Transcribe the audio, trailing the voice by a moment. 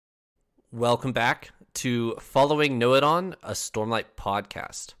Welcome back to Following Noadon, a Stormlight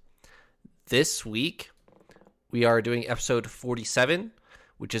podcast. This week, we are doing episode 47,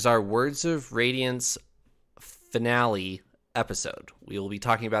 which is our Words of Radiance finale episode. We will be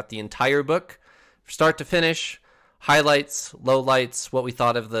talking about the entire book, start to finish, highlights, lowlights, what we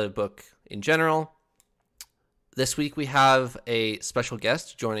thought of the book in general. This week, we have a special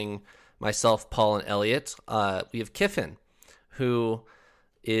guest joining myself, Paul, and Elliot. We have Kiffin, who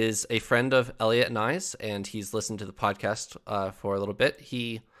is a friend of Elliot and I's, and he's listened to the podcast for a little bit.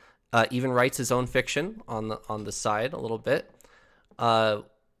 He even writes his own fiction on the side a little bit.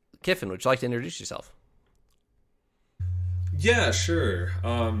 Kiffin, would you like to introduce yourself? Yeah, sure.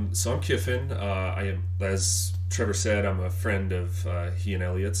 So I'm Kiffin. I am, as Trevor said, I'm a friend of he and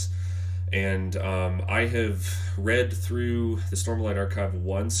Elliot's, and I have read through the Stormlight Archive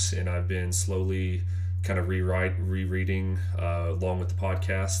once, and I've been slowly kind of rereading along with the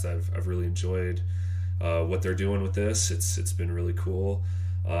podcast. I've really enjoyed what they're doing with this. It's been really cool.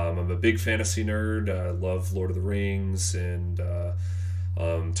 I'm a big fantasy nerd. I love Lord of the Rings and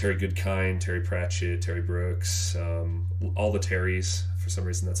Terry Goodkind, Terry Pratchett, Terry Brooks, all the Terrys. For some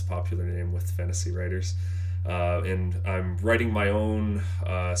reason, that's a popular name with fantasy writers. And I'm writing my own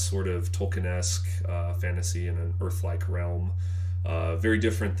sort of Tolkien-esque fantasy in an Earth-like realm. Very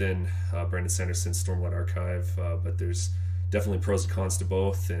different than Brandon Sanderson's Stormlight Archive, but there's definitely pros and cons to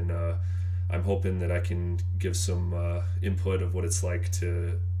both, and I'm hoping that I can give some input of what it's like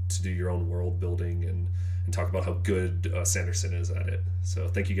to do your own world building and talk about how good Sanderson is at it. So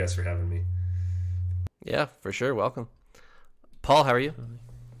thank you guys for having me. Yeah, for sure. Welcome. Paul, how are you?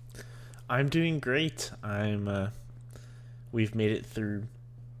 I'm doing great. We've made it through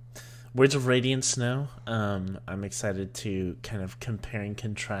Words of Radiance now. I'm excited to kind of compare and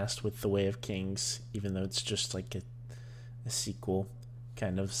contrast with The Way of Kings, even though it's just like a sequel,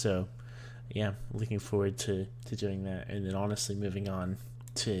 kind of. So, yeah, looking forward to doing that. And then honestly moving on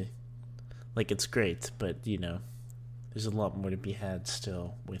to, like, it's great, but, you know, there's a lot more to be had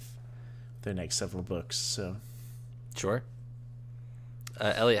still with their next several books, so. Sure.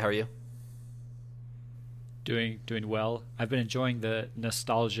 Elliot, how are you? Doing well. I've been enjoying the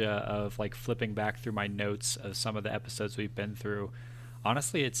nostalgia of like flipping back through my notes of some of the episodes we've been through.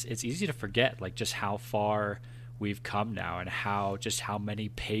 Honestly, it's easy to forget like just how far we've come now and how many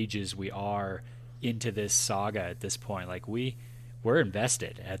pages we are into this saga at this point. Like we're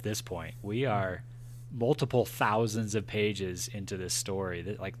invested at this point. We are multiple thousands of pages into this story.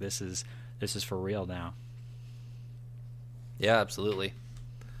 That like this is for real now. Yeah, absolutely.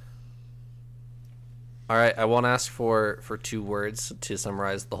 All right, I won't ask for 2 words to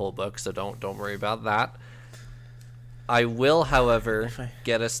summarize the whole book, so don't worry about that. I will, however,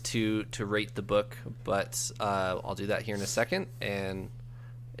 get us to rate the book, but I'll do that here in a second, and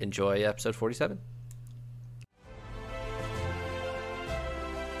enjoy episode 47.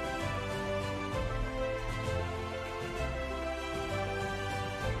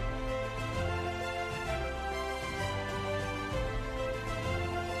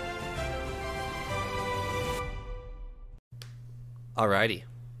 Alrighty.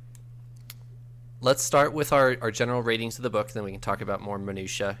 Let's start with our general ratings of the book, then we can talk about more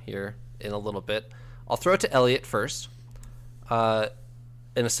minutia here in a little bit. I'll throw it to Elliot first. In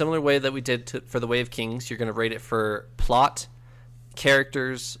a similar way that we did for The Way of Kings, you're going to rate it for plot,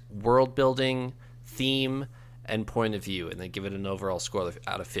 characters, world building, theme, and point of view, and then give it an overall score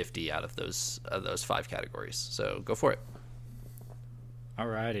out of 50 out of those 5 categories. So go for it.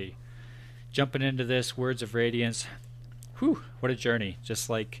 Alrighty. Jumping into this, Words of Radiance. Whew, what a journey. Just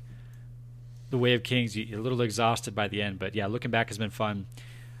like The Way of Kings, you're a little exhausted by the end, but yeah, looking back has been fun.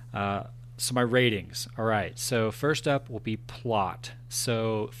 So my ratings. All right, so first up will be plot.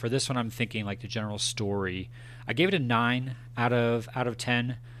 So for this one, I'm thinking like the general story. I gave it a 9 out of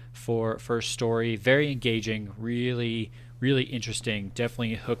 10 for first story. Very engaging, really, really interesting.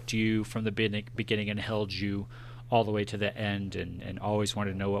 Definitely hooked you from the beginning and held you all the way to the end, and always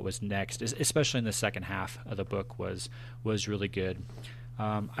wanted to know what was next, especially in the second half of the book was really good.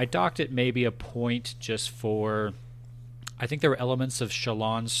 I docked it maybe a point just for, I think there were elements of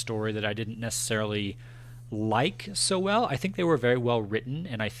Shallan's story that I didn't necessarily like so well. I think they were very well written,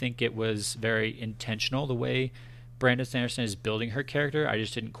 and I think it was very intentional the way Brandon Sanderson is building her character. I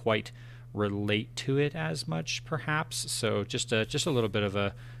just didn't quite relate to it as much, perhaps. So just a little bit of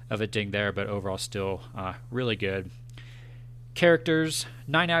a ding there, but overall still really good. Characters,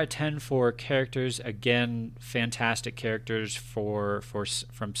 9 out of 10 for characters. Again, fantastic characters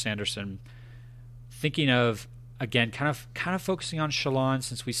from Sanderson. Thinking of, again, kind of focusing on Shallan,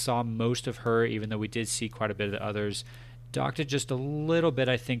 since we saw most of her, even though we did see quite a bit of the others. docked it just a little bit,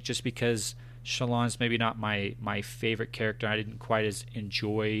 I think, just because Shallan's maybe not my favorite character. I didn't quite as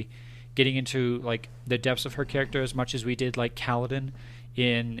enjoy getting into like the depths of her character as much as we did like Kaladin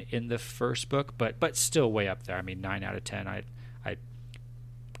in the first book, but still way up there. I mean, 9 out of 10. I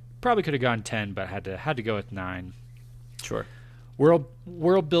probably could have gone 10, but had to go with 9. Sure.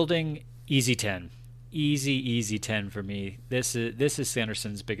 World building, easy 10. Easy 10 for me. This is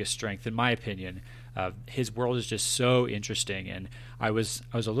Sanderson's biggest strength, in my opinion. His world is just so interesting, and I was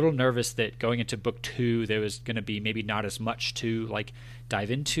a little nervous that going into book 2 there was going to be maybe not as much to like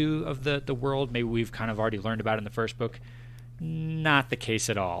dive into of the world. Maybe we've kind of already learned about in the first book. Not the case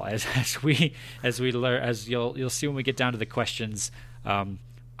at all. As we learn, as you'll see when we get down to the questions.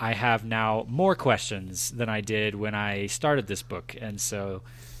 I have now more questions than I did when I started this book, and so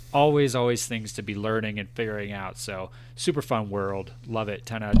always things to be learning and figuring out. So super fun world, love it.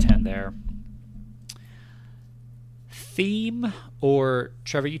 10 out of 10 there. Theme, or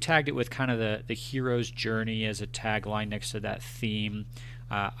Trevor, you tagged it with kind of the hero's journey as a tagline next to that theme.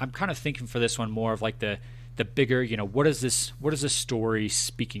 I'm kind of thinking for this one more of like the bigger, what is this story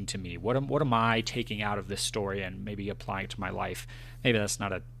speaking to me? What am I taking out of this story and maybe applying it to my life? Maybe that's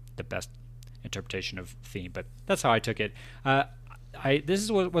not the best interpretation of theme, but that's how I took it. This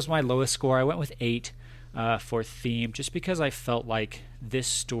is what was my lowest score. I went with 8 for theme, just because I felt like this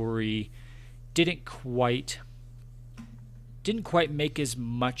story didn't quite make as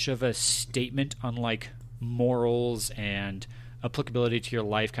much of a statement on like morals and applicability to your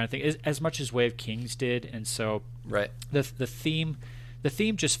life kind of thing as much as Way of Kings did, and so right. The theme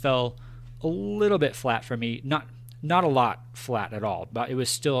just fell a little bit flat for me. Not a lot flat at all, but it was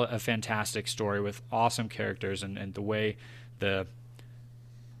still a fantastic story with awesome characters, and the way the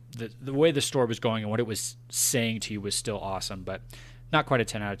way the story was going and what it was saying to you was still awesome, but not quite a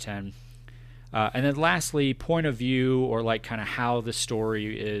 10 out of 10. And then lastly, point of view, or like kind of how the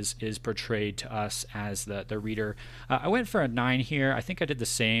story is portrayed to us as the reader. I went for a 9 here. I think I did the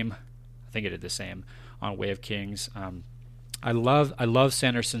same on Way of Kings. I love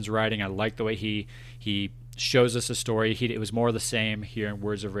Sanderson's writing. I like the way he shows us a story. It was more of the same here in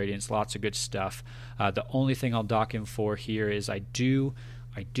Words of Radiance. Lots of good stuff. The only thing I'll dock him for here is I do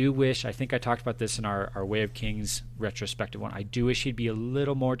wish, I think I talked about this in our Way of Kings retrospective one, I do wish he'd be a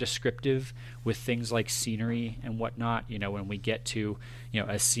little more descriptive with things like scenery and whatnot. When we get to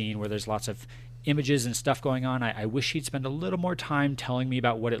a scene where there's lots of images and stuff going on, I wish he'd spend a little more time telling me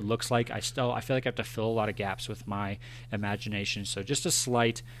about what it looks like. I feel like I have to fill a lot of gaps with my imagination, so just a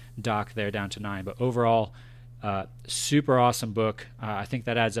slight dock there down to 9. But overall, super awesome book. I think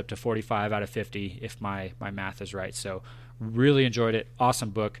that adds up to 45 out of 50 if my math is right. So really enjoyed it. Awesome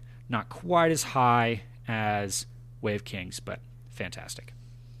book. Not quite as high as Way of Kings, but fantastic.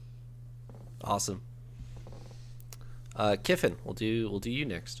 Awesome. Kiffin, we'll do you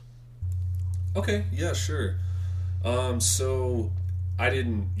next. Okay, yeah, sure. So I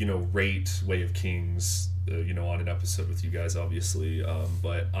didn't, rate Way of Kings, on an episode with you guys, obviously.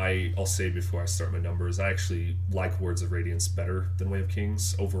 But I'll say before I start my numbers, I actually like Words of Radiance better than Way of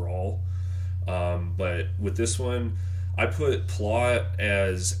Kings overall. But with this one, I put plot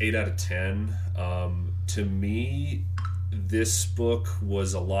as 8 out of 10. To me, this book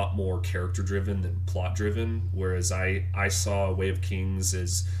was a lot more character-driven than plot-driven, whereas I saw Way of Kings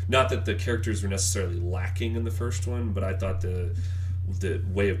as, not that the characters were necessarily lacking in the first one, but I thought the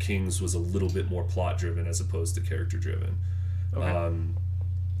Way of Kings was a little bit more plot-driven as opposed to character-driven. Okay.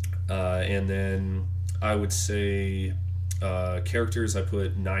 And then I would say characters, I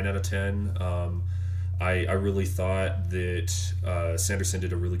put 9 out of 10. I really thought that Sanderson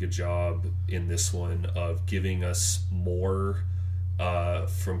did a really good job in this one of giving us more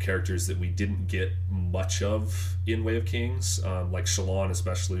from characters that we didn't get much of in Way of Kings. Like Shallan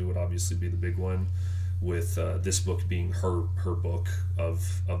especially would obviously be the big one, with this book being her book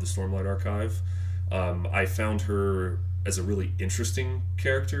of the Stormlight Archive. I found her as a really interesting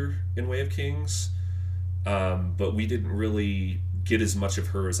character in Way of Kings, but we didn't really get as much of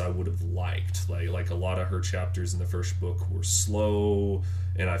her as I would have liked. Like a lot of her chapters in the first book were slow,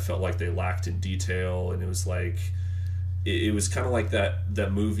 and I felt like they lacked in detail, and it was like it was kind of like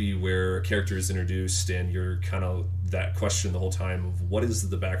that movie where a character is introduced and you're kind of that question the whole time of what is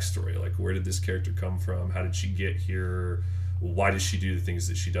the backstory, like where did this character come from, how did she get here, why does she do the things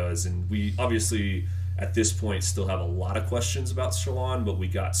that she does. And we obviously at this point still have a lot of questions about Shallan, but we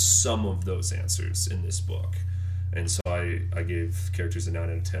got some of those answers in this book. And so I gave characters a 9 out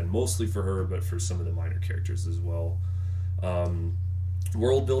of 10, mostly for her, but for some of the minor characters as well.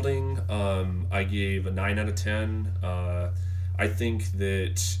 World building, I gave a 9 out of 10. I think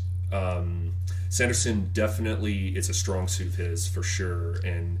that Sanderson definitely, it's a strong suit of his for sure,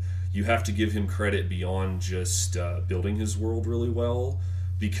 and you have to give him credit beyond just building his world really well,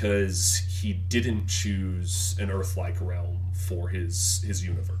 because he didn't choose an Earth-like realm for his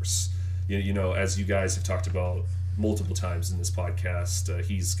universe. You know, as you guys have talked about multiple times in this podcast,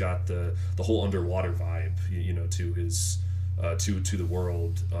 he's got the whole underwater vibe, you know, to his to the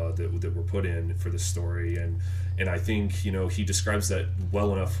world that we're put in for this story, and I think, you know, he describes that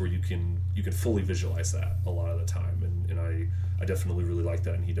well enough where you can fully visualize that a lot of the time, and I definitely really like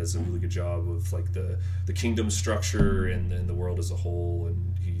that, and he does a really good job of like the kingdom structure and the world as a whole,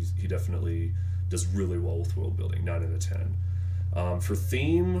 and he definitely does really well with world building. 9 out of 10. For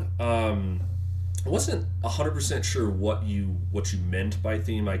theme, I wasn't 100% sure what you meant by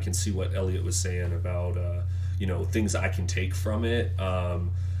theme. I can see what Elliot was saying about you know, things I can take from it.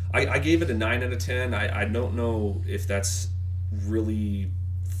 I gave it a 9 out of 10. I don't know if that's really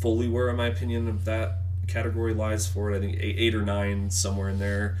fully where my opinion of that category lies for it. I think 8 or 9, somewhere in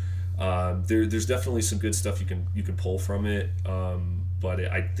there. There's definitely some good stuff you can pull from it, but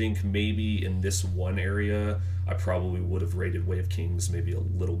I think maybe in this one area I probably would have rated Way of Kings maybe a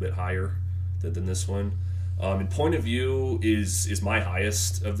little bit higher than this one. And point of view is my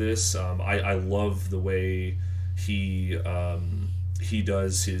highest of this. I love the way he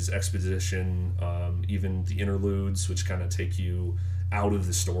does his exposition, even the interludes, which kind of take you out of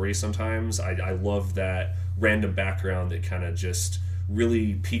the story sometimes. I love that random background that kind of just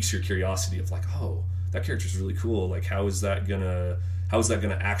really piques your curiosity of like, oh, that character's really cool. Like, how is that gonna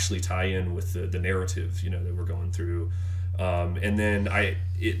actually tie in with the narrative, you know, that we're going through? And then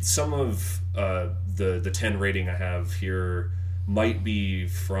some of the 10 rating I have here might be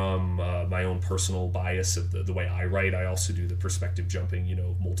from my own personal bias of the way I write. I also do the perspective jumping, you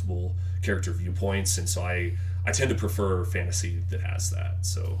know, multiple character viewpoints, and so I tend to prefer fantasy that has that.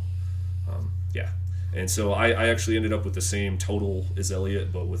 So yeah, and so I actually ended up with the same total as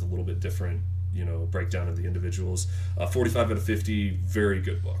Elliot, but with a little bit different, you know, breakdown of the individuals. 45 out of 50, very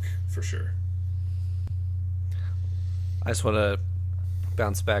good book for sure. I just want to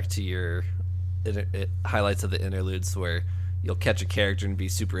bounce back to your highlights of the interludes where you'll catch a character and be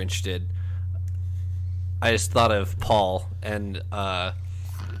super interested. I just thought of Paul and one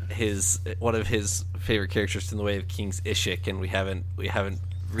of his favorite characters in the Way of Kings, Ishik, and we haven't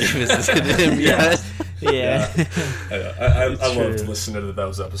revisited him yet. Yeah. I loved listening to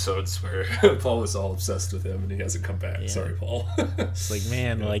those episodes where Paul was all obsessed with him and he hasn't come back. Yeah. Sorry, Paul. It's like,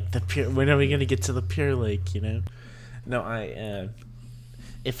 man, like when are we gonna get to the Pure Lake? You know. No,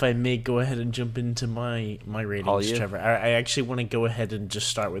 if I may go ahead and jump into my ratings, Trevor, I actually want to go ahead and just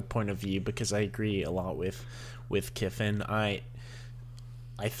start with point of view, because I agree a lot with Kiffin. I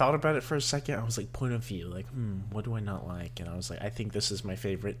thought about it for a second. I was like, point of view, like, what do I not like? And I was like, I think this is my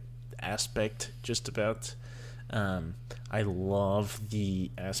favorite aspect, just about. I love the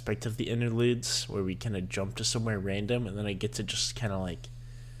aspect of the interludes where we kind of jump to somewhere random, and then I get to just kind of like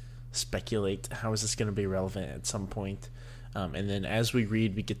speculate how is this going to be relevant at some point. And then as we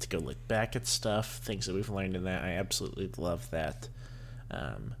read, we get to go look back at stuff, things that we've learned in that. I absolutely love that.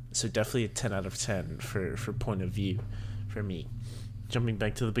 So definitely a 10 out of 10 for point of view for me. Jumping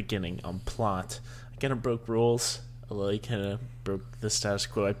back to the beginning on plot, I kind of broke rules. I kind of broke the status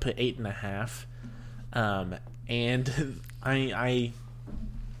quo. I put 8.5. And I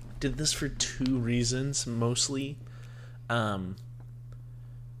did this for 2 reasons, mostly.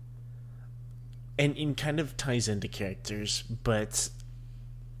 And it kind of ties into characters, but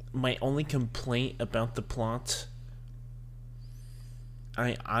my only complaint about the plot,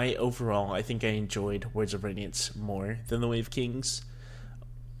 I overall, I think I enjoyed Words of Radiance more than The Way of Kings,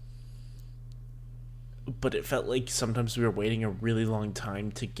 but it felt like sometimes we were waiting a really long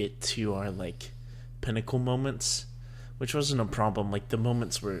time to get to our, like, pinnacle moments, which wasn't a problem. Like, the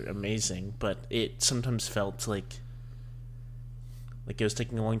moments were amazing, but it sometimes felt like it was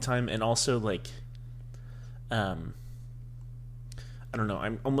taking a long time, and also, like, I don't know,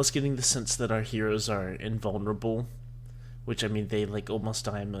 I'm almost getting the sense that our heroes are invulnerable, which, I mean, they, like, almost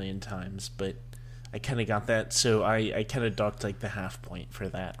die a million times, but I kind of got that, so I kind of docked, like, the half point for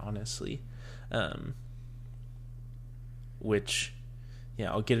that, honestly, which,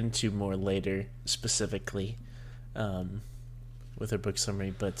 yeah, I'll get into more later, specifically, with our book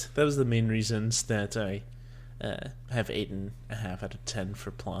summary, but that was the main reasons that I have 8.5 out of 10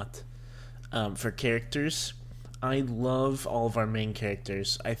 for plot. For characters, I love all of our main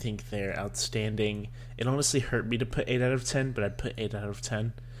characters. I think they're outstanding. It honestly hurt me to put 8 out of 10, but I put 8 out of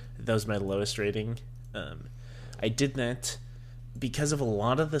 10. That was my lowest rating. I did that because of a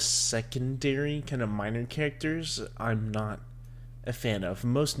lot of the secondary kind of minor characters I'm not a fan of.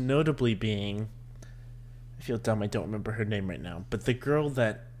 Most notably being, I feel dumb I don't remember her name right now, but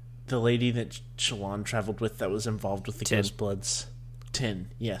the lady that Shallan traveled with that was involved with the Tin. Ghostbloods. Tin,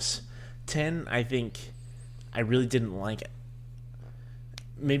 yes. Tin, I think I really didn't like it.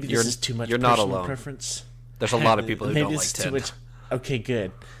 Maybe this is too much you're not personal alone. preference. There's a lot of people who Maybe don't this like is too Tin. much. Okay,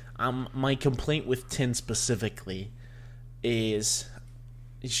 good. My complaint with Tin specifically is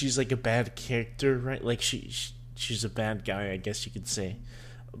she's like a bad character, right? Like she's a bad guy, I guess you could say.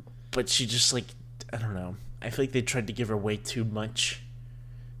 But she just like, I don't know. I feel like they tried to give her way too much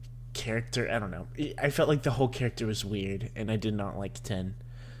character. I don't know. I felt like the whole character was weird, and I did not like Tin.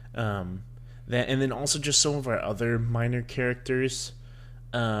 That, and then also just some of our other minor characters.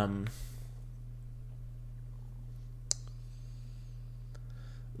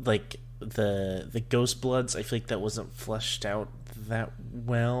 Like the Ghostbloods, I feel like that wasn't fleshed out that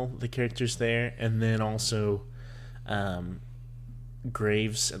well, the characters there, and then also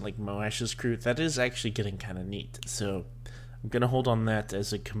Graves and like Moash's crew. That is actually getting kind of neat, so I'm gonna hold on that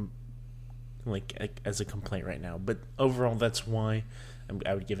as a as a complaint right now. But overall, that's why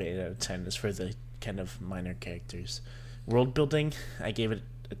I would give it 8 out of 10, is for the kind of minor characters. World building, I gave it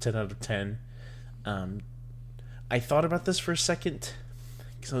a 10 out of 10. I thought about this for a second,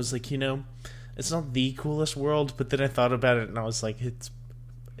 because I was like, it's not the coolest world, but then I thought about it and I was like, it's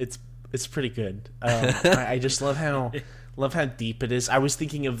pretty good. I just love how deep it is. I was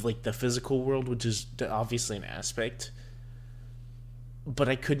thinking of like the physical world, which is obviously an aspect, but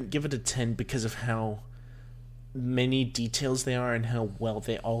I couldn't give it a 10 because of how many details they are and how well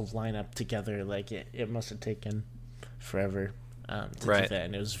they all line up together. Like it must have taken forever to do that,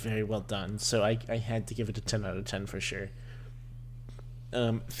 and it was very well done. So I had to give it a 10 out of 10 for sure.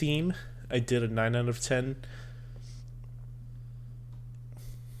 Theme, I did a 9 out of 10.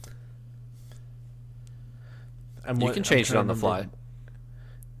 You can change it on the fly.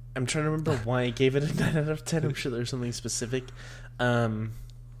 I'm trying to remember why I gave it a 9 out of 10. I'm sure there's something specific. It's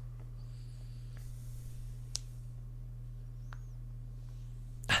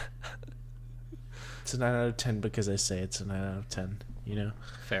a 9 out of 10 because I say it's a 9 out of 10,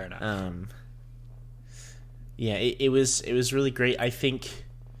 Fair enough. Yeah, it was really great. I think,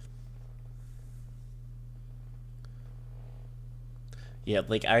 yeah,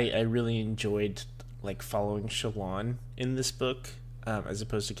 like I really enjoyed like following Shallan in this book, as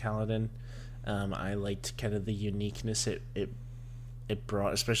opposed to Kaladin. I liked kind of the uniqueness it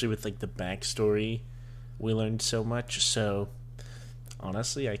brought, especially with like the backstory. We learned so much. So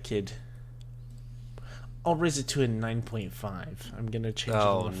honestly, I'll raise it to a 9.5. I'm going to change it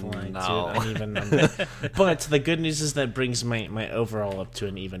on the fly to an even number. But the good news is that brings my overall up to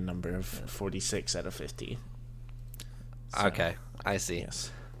an even number of 46 out of 50. So, okay, I see.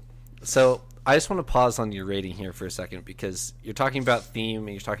 Yes. So I just want to pause on your rating here for a second, because you're talking about theme and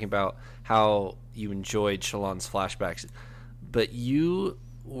you're talking about how you enjoyed Shallan's flashbacks, but you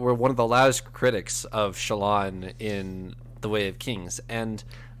were one of the loudest critics of Shallan in The Way of Kings, and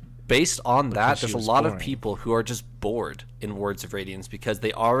based on that, there's a lot of people who are just bored in Words of Radiance because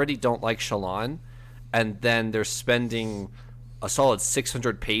they already don't like Shallan, and then they're spending a solid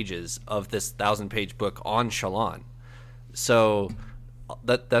 600 pages of this 1,000-page book on Shallan. So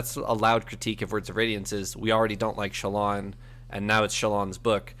that's a loud critique of Words of Radiance, is we already don't like Shallan, and now it's Shallan's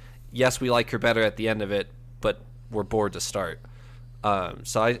book. Yes, we like her better at the end of it, but we're bored to start.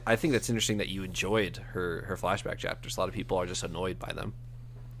 So I think that's interesting that you enjoyed her flashback chapters. A lot of people are just annoyed by them.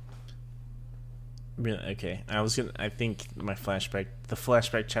 Okay, I think the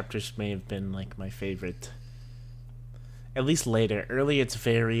flashback chapters may have been like my favorite. At least later. Early, it's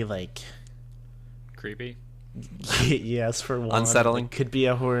very like Creepy. Yes, for one. Unsettling. It could be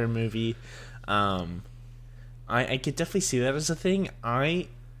a horror movie. I could definitely see that as a thing. I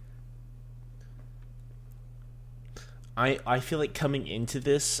feel like coming into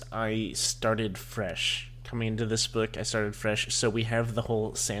this, I started fresh. Coming into this book, I started fresh. So we have the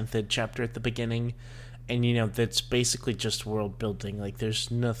whole Xanthid chapter at the beginning, and that's basically just world building. Like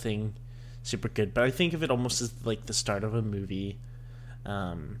there's nothing super good, but I think of it almost as like the start of a movie.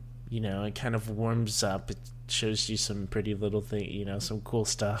 It kind of warms up. It shows you some pretty little thing, some cool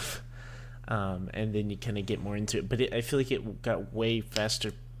stuff, and then you kind of get more into it. But I feel like it got way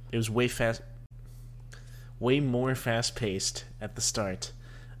faster. It was way more fast paced at the start.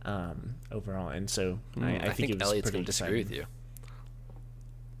 Overall, and so I think it was Elliot's pretty going to disagree exciting. with you.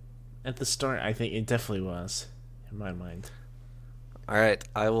 At the start, I think it definitely was, in my mind. All right,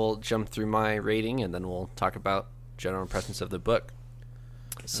 I will jump through my rating, and then we'll talk about general impressions of the book.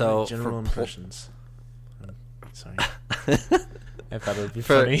 So, Right, general for impressions. Sorry, I thought it would be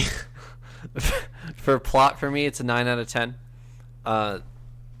funny. For plot, for me, it's a 9 out of 10. I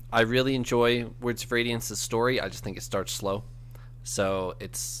really enjoy Words of Radiance's story. I just think it starts slow. So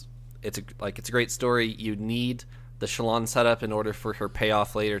it's a great story. You need the Shallan setup in order for her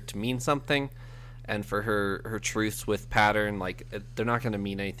payoff later to mean something, and for her truths with Pattern, like they're not going to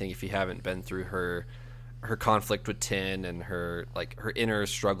mean anything if you haven't been through her conflict with Tin and her inner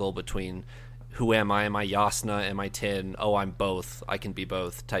struggle between who am I? Am I Jasnah? Am I Tin? Oh, I'm both. I can be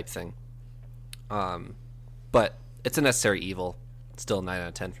both type thing. But it's a necessary evil. Still 9 out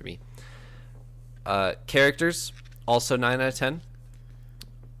of 10 for me. Characters, also 9 out of 10.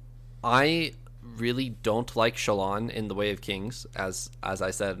 I really don't like Shallan in The Way of Kings, as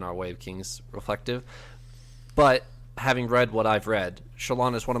I said in our Way of Kings reflective. But having read what I've read,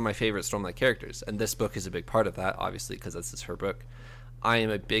 Shallan is one of my favorite Stormlight characters, and this book is a big part of that, obviously, because this is her book. I am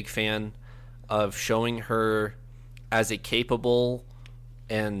a big fan of showing her as a capable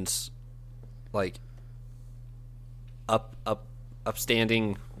and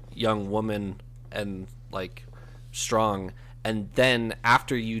upstanding young woman, and strong. And then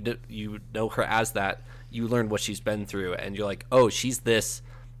after you know her as that, you learn what she's been through, and you're like, oh, she's this,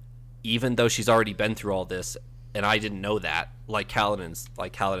 even though she's already been through all this, and I didn't know that. Like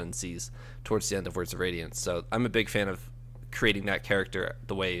Kaladin sees towards the end of Words of Radiance. So I'm a big fan of creating that character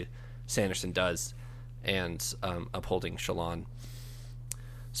the way Sanderson does, and upholding Shallan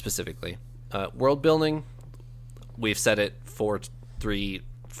specifically. World building, we've said it four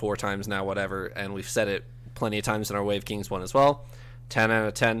times now, whatever, and we've said it plenty of times in our Way of Kings one as well. 10 out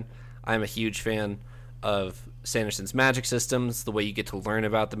of 10. I'm a huge fan of Sanderson's magic systems, the way you get to learn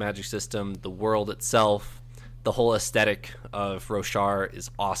about the magic system, the world itself, the whole aesthetic of Roshar is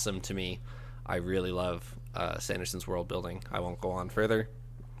awesome to me. I really love Sanderson's world building. I won't go on further.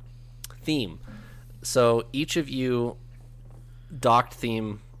 Theme. So each of you docked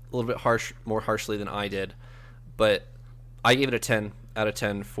theme a little bit more harshly than I did, but I gave it a 10 out of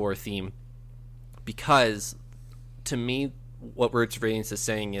 10 for theme, because to me what Words of Radiance is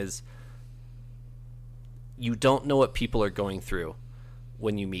saying is you don't know what people are going through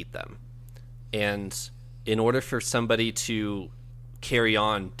when you meet them, and in order for somebody to carry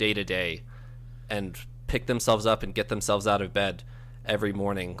on day to day and pick themselves up and get themselves out of bed every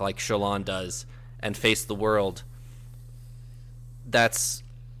morning like Shallan does and face the world,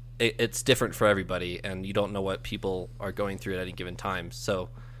 it's different for everybody, and you don't know what people are going through at any given time. So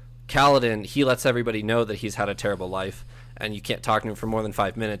Kaladin, he lets everybody know that he's had a terrible life, and you can't talk to him for more than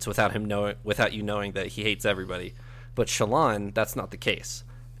 5 minutes without you knowing that he hates everybody. But Shallan, that's not the case.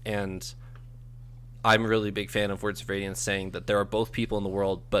 And I'm a really big fan of Words of Radiance saying that there are both people in the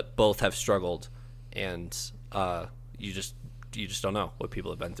world, but both have struggled, and you just don't know what people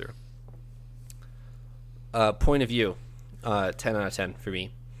have been through. Point of view, 10 out of 10 for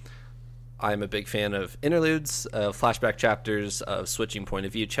me. I'm a big fan of interludes, of flashback chapters, of switching point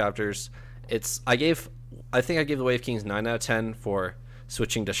of view chapters. I think I gave The Way of Kings 9 out of 10 for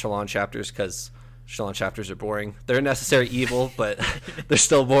switching to Shallan chapters, because Shallan chapters are boring. They're a necessary evil, but they're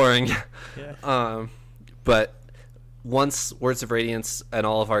still boring. Yeah. But once Words of Radiance and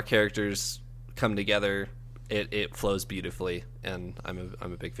all of our characters come together, it flows beautifully, and I'm a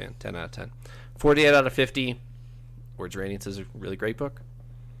big fan. 10 out of 10. 48 out of 50. Words of Radiance is a really great book.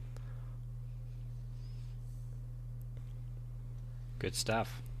 Good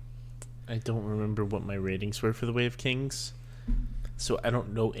stuff. I don't remember what my ratings were for The Way of Kings, so I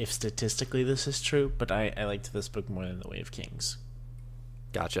don't know if statistically this is true, but I liked this book more than The Way of Kings.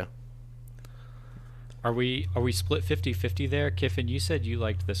 Gotcha. Are we split 50-50 there? Kiffin, you said you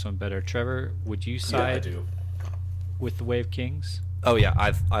liked this one better. Trevor, would you side with The Way of Kings? Oh yeah,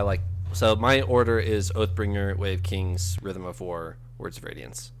 I like. So my order is Oathbringer, Way of Kings, Rhythm of War, Words of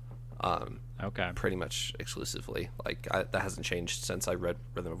Radiance. Okay. Pretty much exclusively. That hasn't changed since I read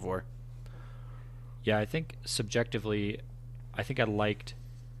Rhythm of War. Yeah, I think subjectively, I liked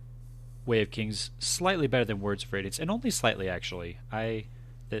Way of Kings slightly better than Words of Radiance, and only slightly actually.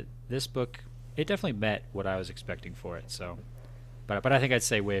 This book, it definitely met what I was expecting for it. So, but I think I'd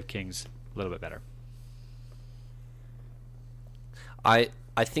say Way of Kings a little bit better. I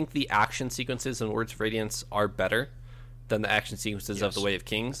think the action sequences in Words of Radiance are better than the action sequences of The Way of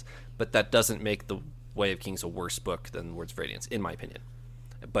Kings, but that doesn't make The Way of Kings a worse book than Words of Radiance, in my opinion.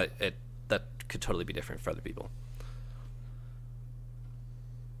 But that could totally be different for other people.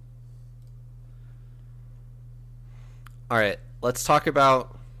 All right, let's talk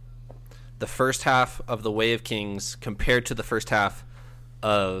about the first half of The Way of Kings compared to the first half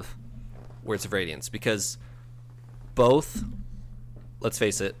of Words of Radiance, because both, let's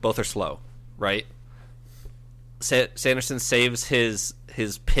face it, both are slow, right? Sanderson saves his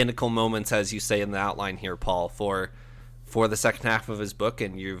pinnacle moments, as you say in the outline here, Paul, for for the second half of his book,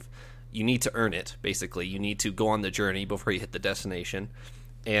 and you need to earn it. Basically, you need to go on the journey before you hit the destination.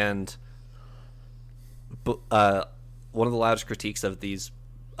 And one of the loudest critiques of these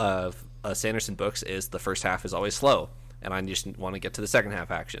Sanderson books is the first half is always slow, and I just want to get to the second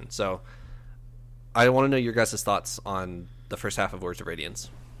half action. So I want to know your guys' thoughts on the first half of Words of Radiance.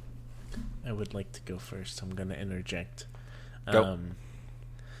 I would like to go first. I'm going to interject. Go.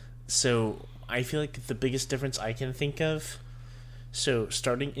 So I feel like the biggest difference I can think of, so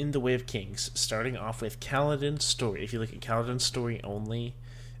starting in The Way of Kings, starting off with Kaladin's story, if you look at Kaladin's story only,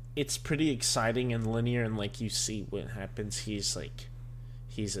 it's pretty exciting and linear, and like you see what happens. He's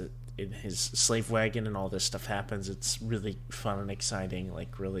in his slave wagon and all this stuff happens. It's really fun and exciting,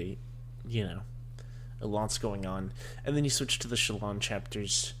 like really, a lot's going on. And then you switch to the Shallan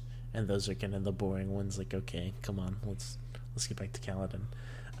chapters, and those are kind of the boring ones. Like, okay, come on, let's get back to Kaladin.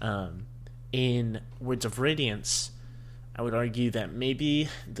 In Words of Radiance, I would argue that maybe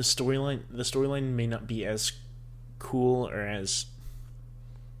the storyline may not be as cool or as,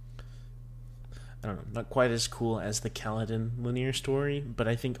 I don't know, not quite as cool as the Kaladin linear story, but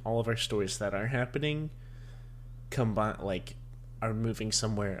I think all of our stories that are happening are moving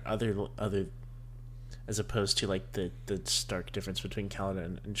somewhere other as opposed to like the stark difference between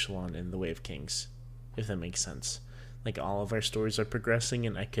Kaladin and Shallan in The Way of Kings, if that makes sense. Like, all of our stories are progressing,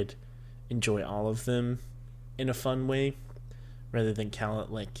 and I could enjoy all of them in a fun way, rather than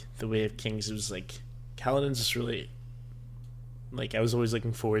The Way of Kings. It was like, Kaladin's just really, like, I was always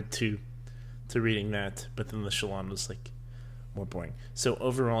looking forward to reading that, but then the Shallan was like more boring. So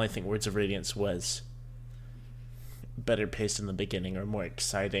overall, I think Words of Radiance was better paced in the beginning, or more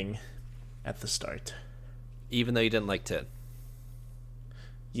exciting at the start. Even though you didn't like 10.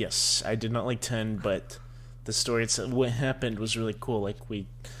 Yes, I did not like 10, but the story itself, what happened was really cool. Like, we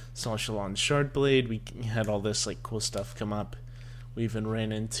saw Shallan's Shardblade, we had all this like cool stuff come up. We even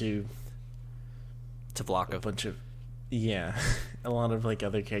ran into T'Vlaka. a bunch of a lot of like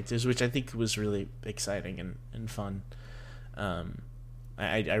other characters, which I think was really exciting and fun.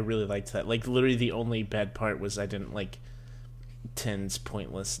 I really liked that. Like, literally the only bad part was I didn't like 10's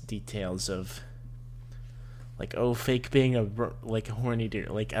pointless details of like, oh, fake being a horny deer,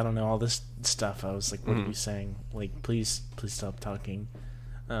 like, I don't know, all this stuff. I was like, what are you saying? Like, please stop talking.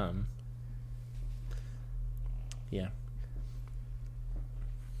 Yeah.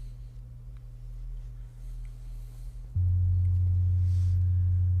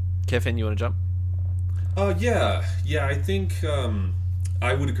 Kiffin, you want to jump? Yeah. I think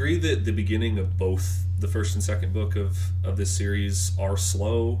I would agree that the beginning of both the first and second book of this series are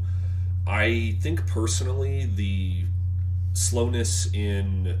slow. I think personally the slowness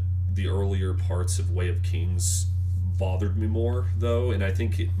in the earlier parts of Way of Kings bothered me more, though, and I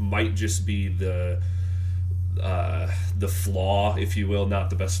think it might just be the flaw, if you will, not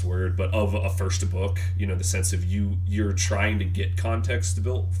the best word, but of a first book, the sense of you're trying to get context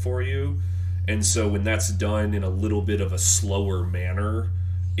built for you, and so when that's done in a little bit of a slower manner,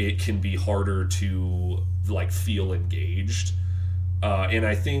 it can be harder to like feel engaged. And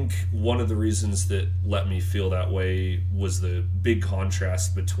I think one of the reasons that let me feel that way was the big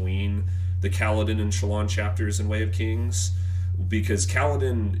contrast between the Kaladin and Shallan chapters in Way of Kings, because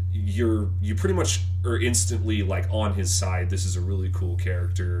Kaladin, you pretty much are instantly like on his side. This is a really cool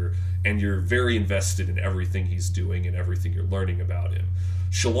character, and you're very invested in everything he's doing and everything you're learning about him.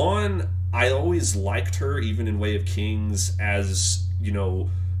 Shallan, I always liked her, even in Way of Kings, as,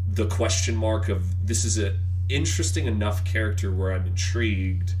 the question mark of, this is a interesting enough character where I'm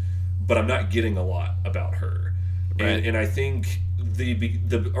intrigued, but I'm not getting a lot about her. Right. And I think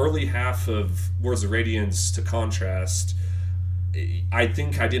the early half of Words of Radiance, to contrast, I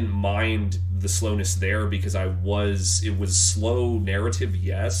think I didn't mind the slowness there, because it was slow narrative,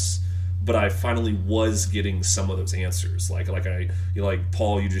 yes, but I finally was getting some of those answers. Like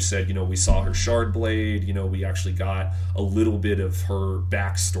Paul, you just said, we saw her Shardblade, we actually got a little bit of her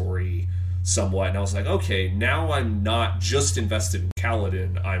backstory somewhat, and I was like, okay, now I'm not just invested in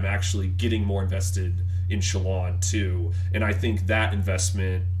Kaladin, I'm actually getting more invested in Shallan too, and I think that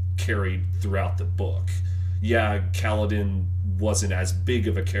investment carried throughout the book. Yeah, Kaladin wasn't as big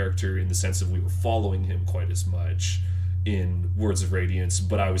of a character in the sense of we were following him quite as much in Words of Radiance,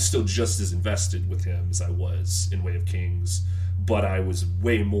 but I was still just as invested with him as I was in Way of Kings, but I was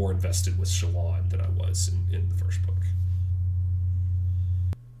way more invested with Shallan than I was in the first book.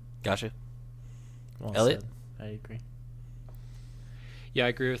 Gotcha. Well Elliot? said. I agree. Yeah, I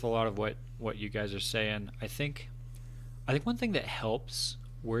agree with a lot of what you guys are saying. I think one thing that helps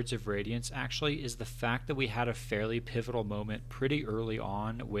Words of Radiance actually is the fact that we had a fairly pivotal moment pretty early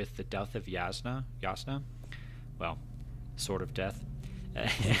on with the death of Yasna. Well, sort of death,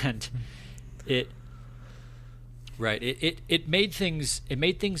 and it made things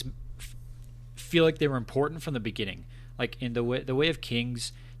feel like they were important from the beginning. Like in the Way of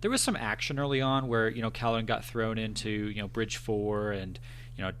Kings, there was some action early on where Kaladin got thrown into Bridge 4, and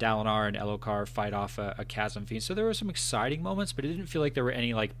Dalinar and Elhokar fight off a chasm fiend. So there were some exciting moments, but it didn't feel like there were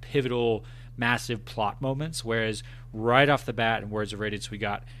any like pivotal, massive plot moments. Whereas right off the bat in Words of Radiance, we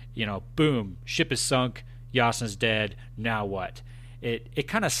got boom, ship is sunk, Yasna's dead. Now what? It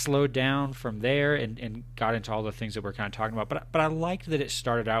kind of slowed down from there and got into all the things that we're kind of talking about. But I liked that it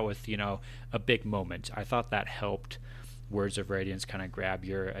started out with a big moment. I thought that helped Words of Radiance kind of grab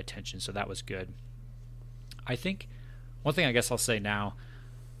your attention, so that was good. I think one thing I guess I'll say now,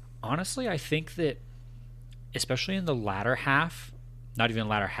 honestly, I think that especially in the latter half, not even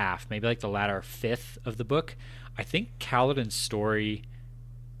latter half, maybe like the latter fifth of the book, I think Kaladin's story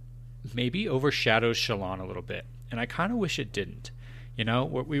maybe overshadows Shallan a little bit, and I kind of wish it didn't.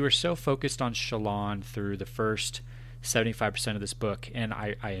 We were so focused on Shallan through the first 75% of this book, and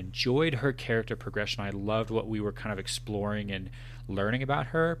I enjoyed her character progression. I loved what we were kind of exploring and learning about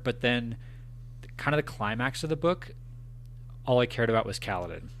her, but then kind of the climax of the book, all I cared about was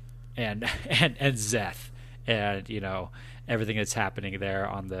Kaladin and Szeth, and everything that's happening there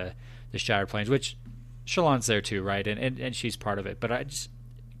on the Shattered Plains, which Shallan's there too, right? And she's part of it, but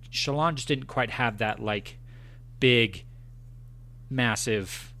Shallan just didn't quite have that like big,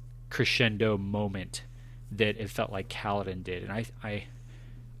 massive crescendo moment that it felt like Kaladin did. And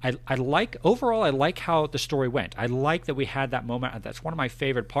I like, overall, I like how the story went. I like that we had that moment. That's one of my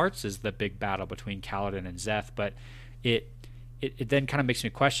favorite parts, is the big battle between Kaladin and Szeth, but it then kind of makes me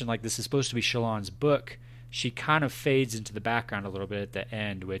question, like, this is supposed to be Shallan's book. She kind of fades into the background a little bit at the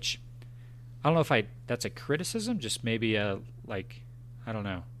end, which I don't know if that's a criticism, just maybe a, like, I don't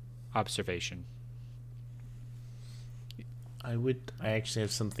know, observation. I actually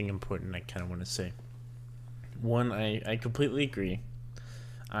have something important I kind of want to say. One, I completely agree.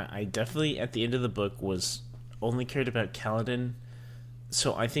 I definitely, at the end of the book, was only cared about Kaladin.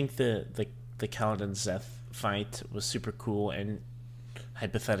 So I think the Kaladin-Szeth fight was super cool, and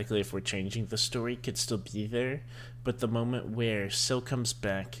hypothetically, if we're changing the story, could still be there. But the moment where Syl comes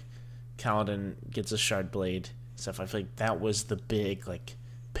back, Kaladin gets a shard blade stuff, I feel like that was the big, like,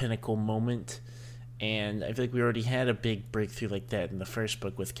 pinnacle moment. And I feel like we already had a big breakthrough like that in the first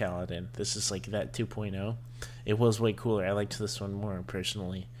book with Kaladin. This is like that 2.0. It was way cooler. I liked this one more,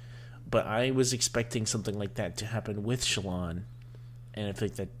 personally. But I was expecting something like that to happen with Shallan, and I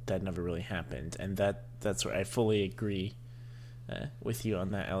think that never really happened. And that's where I fully agree with you on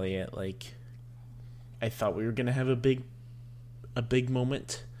that, Elliot. Like, I thought we were going to have a big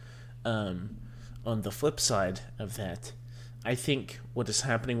moment. On the flip side of that, I think what is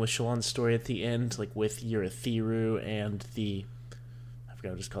happening with Shallan's story at the end, like with Urithiru and I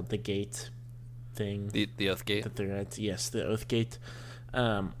forgot what it's called, the gate thing. The Oath Gate? That they're at. Yes, the Oath Gate.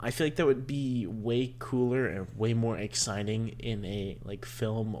 I feel like that would be way cooler and way more exciting in a like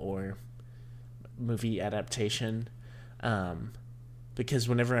film or movie adaptation. Because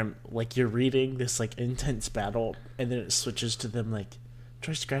whenever I'm like, you're reading this like intense battle, and then it switches to them like,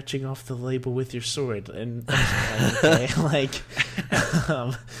 try scratching off the label with your sword, and I'm like,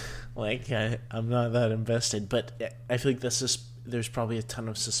 I'm not that invested. But I feel like there's probably a ton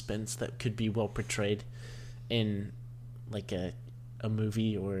of suspense that could be well portrayed in like a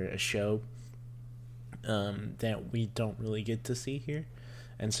movie or a show that we don't really get to see here,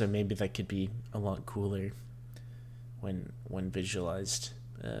 and so maybe that could be a lot cooler when visualized,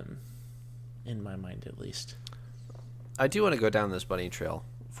 in my mind at least. I do want to go down this bunny trail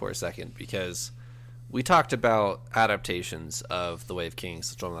for a second, because we talked about adaptations of The Way of Kings,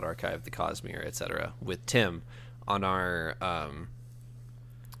 the Stormlight Archive, the Cosmere, etc. with Tim on our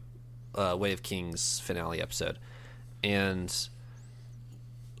Way of Kings finale episode. And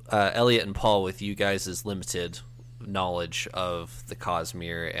Elliot and Paul, with you guys' limited knowledge of the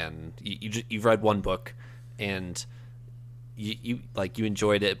Cosmere, and you've read one book, and you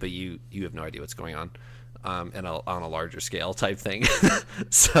enjoyed it, but you have no idea what's going on. And on a larger scale type thing.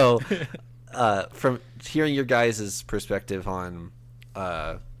 So from hearing your guys' perspective on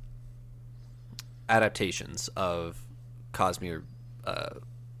adaptations of Cosmere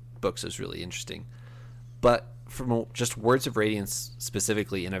books is really interesting. But from just Words of Radiance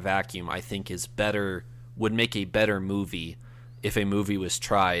specifically in a vacuum, I think would make a better movie if a movie was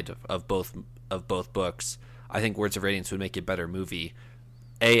tried of both books. I think Words of Radiance would make a better movie.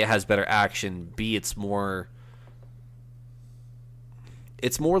 A, it has better action. B, it's more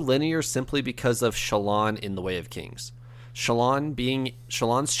linear simply because of Shallan in The Way of Kings.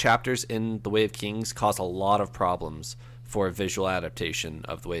 Shallan's chapters in The Way of Kings cause a lot of problems for a visual adaptation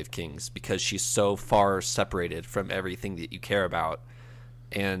of The Way of Kings, because she's so far separated from everything that you care about.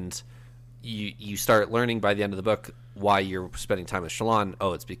 And you start learning by the end of the book why you're spending time with Shallan.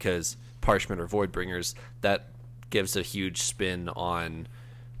 Oh, it's because Parchment or Voidbringers. That gives a huge spin on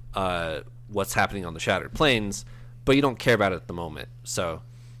what's happening on the Shattered Plains, but you don't care about it at the moment. So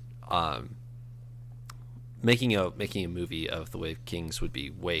making a movie of The Way of Kings would be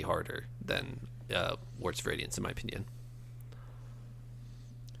way harder than Words of Radiance, in my opinion.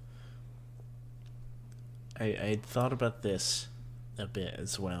 I thought about this a bit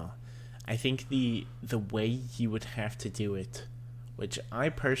as well. I think the way you would have to do it, which I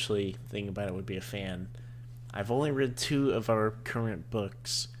personally think about it would be a fan. I've only read 2 of our current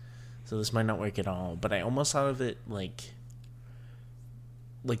books, so this might not work at all, but I almost thought of it like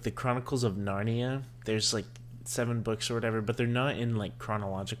the Chronicles of Narnia. There's like 7 books or whatever, but they're not in like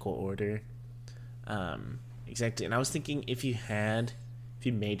chronological order. Exactly. And I was thinking if you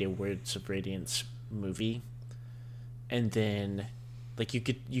made a Words of Radiance movie, and then like you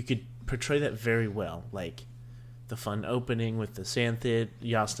could portray that very well, like the fun opening with the Xanthid,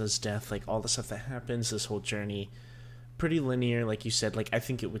 Yasna's death, like all the stuff that happens, this whole journey, pretty linear, like you said. Like I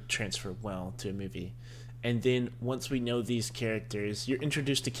think it would transfer well to a movie. And then once we know these characters, you're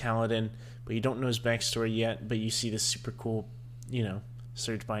introduced to Kaladin, but you don't know his backstory yet, but you see this super cool,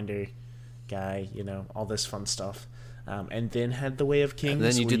 Surgebinder guy, all this fun stuff. And then had The Way of Kings. And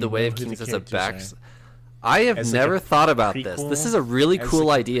then you do The Way of Kings as a back... are. I have As never like a thought about prequel, this. This is a really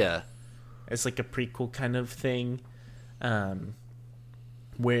cool idea. It's like a prequel kind of thing,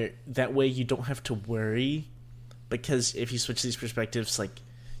 where that way you don't have to worry, because if you switch these perspectives, like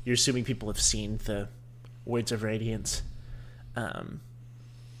you're assuming people have seen the Words of Radiance,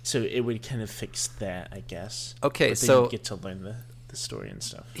 so it would kind of fix that, I guess. Okay, but then so you get to learn the story and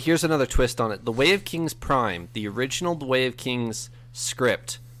stuff. Here's another twist on it. The Way of Kings Prime, the original The Way of Kings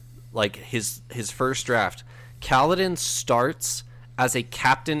script, like his first draft, Kaladin starts as a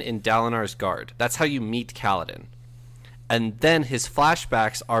captain in Dalinar's guard. That's how you meet Kaladin. And then his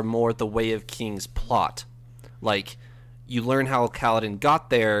flashbacks are more the Way of Kings plot. Like, you learn how Kaladin got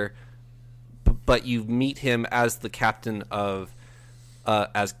there, but you meet him as the captain of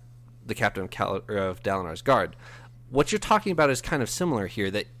Dalinar's guard. What you're talking about is kind of similar here,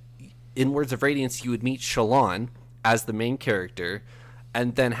 that in Words of Radiance you would meet Shallan as the main character,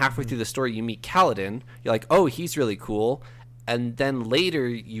 and then halfway through the story you meet Kaladin. You're like, oh, he's really cool. And then later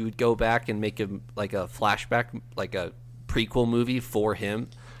you would go back and make a flashback, like a prequel movie for him.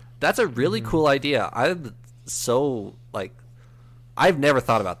 That's a really cool idea. I've never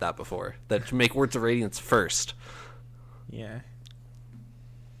thought about that before, that to make Words of Radiance first. Yeah.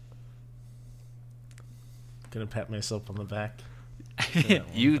 Gonna pat myself on the back.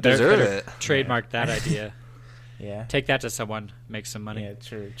 You deserve it. Trademark that idea. Yeah. Take that to someone. Make some money. Yeah,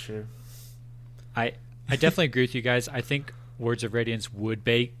 true. I definitely agree with you guys. I think Words of Radiance would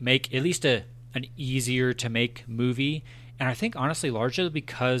make at least an easier to make movie, and I think honestly largely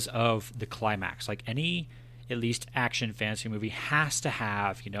because of the climax. Like any at least action fantasy movie has to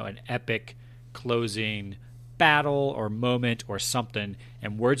have, an epic closing battle or moment or something,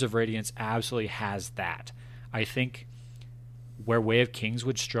 and Words of Radiance absolutely has that. I think where Way of Kings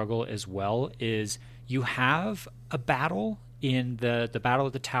would struggle as well is you have a battle in the Battle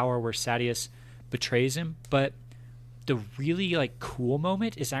of the Tower where Sadeas betrays him, but the really cool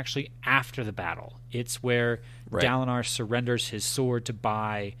moment is actually after the battle. It's where Dalinar surrenders his sword to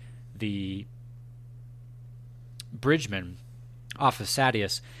buy the Bridgeman off of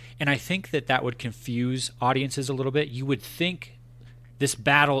Sadeas, and I think that would confuse audiences a little bit. You would think this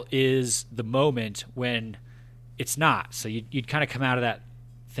battle is the moment when it's not, so you'd kind of come out of that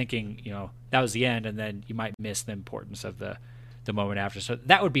thinking that was the end, and then you might miss the importance of the moment after. So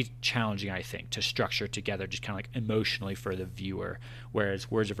that would be challenging, I think, to structure together just kind of emotionally for the viewer, whereas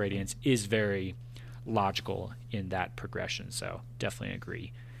Words of Radiance is very logical in that progression. So definitely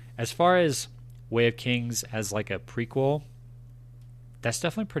agree. As far as Way of Kings as a prequel, that's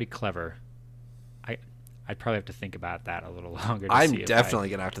definitely pretty clever. I'd probably have to think about that a little longer. I'm definitely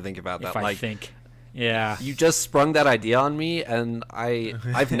gonna have to think about that. Yeah, you just sprung that idea on me, and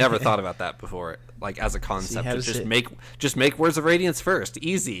I've never thought about that before. As a concept, just make Words of Radiance first,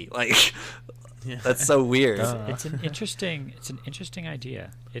 easy. That's so weird. It's an interesting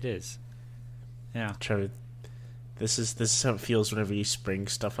idea. It is. Yeah, Trevor, this is how it feels whenever you spring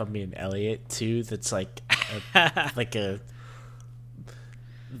stuff on me and Elliot too. That's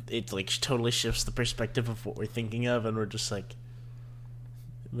it totally shifts the perspective of what we're thinking of, and we're just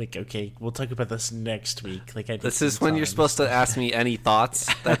okay, we'll talk about this next week. This is when you're supposed to ask me any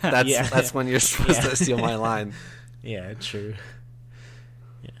thoughts. That's when you're supposed to steal my line. Yeah, true.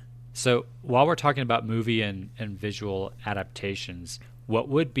 So while we're talking about movie and visual adaptations, what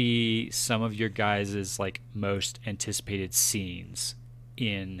would be some of your guys' like most anticipated scenes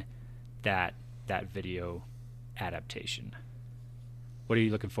in that video adaptation? What are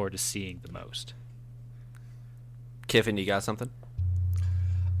you looking forward to seeing the most? Kiffin, you got something?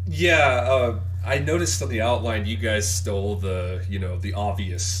 Yeah, I noticed on the outline you guys stole the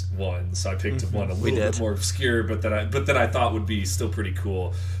obvious one, so I picked one a little bit more obscure, but that I thought would be still pretty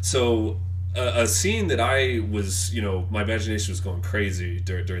cool. So a scene that I was, my imagination was going crazy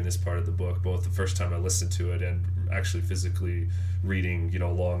during this part of the book, both the first time I listened to it and actually physically reading,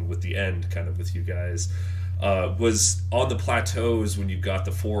 along with the end, kind of with you guys, was on the plateaus when you got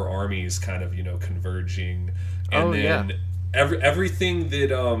the four armies kind of, converging, and everything that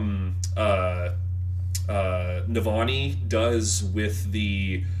Navani does with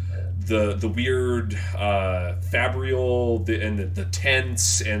the weird fabrial and the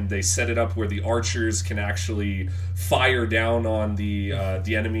tents, and they set it up where the archers can actually fire down on the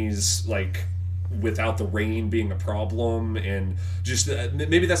enemies, like without the rain being a problem, and just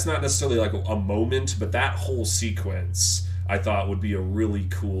maybe that's not necessarily like a moment, but that whole sequence I thought would be a really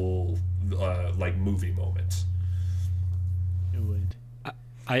cool like movie moment.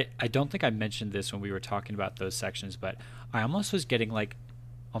 I don't think I mentioned this when we were talking about those sections, but I almost was getting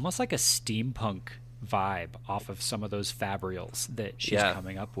almost like a steampunk vibe off of some of those fabrials that she's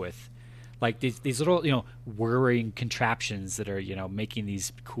coming up with, like these little whirring contraptions that are making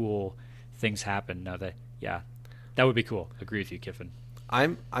these cool things happen. No, that would be cool. Agree with you, Kiffin.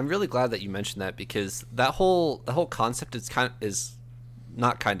 I'm really glad that you mentioned that, because the whole concept is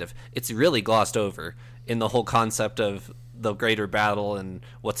it's really glossed over in the whole concept of the greater battle and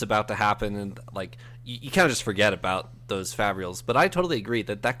what's about to happen, and like you kind of just forget about those fabrials. But I totally agree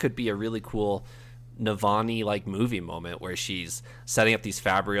that could be a really cool Navani like movie moment where she's setting up these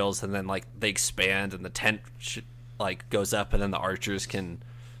fabrials, and then like they expand and the tent goes up, and then the archers can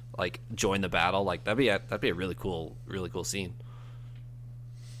like join the battle. Like that'd be a really cool scene.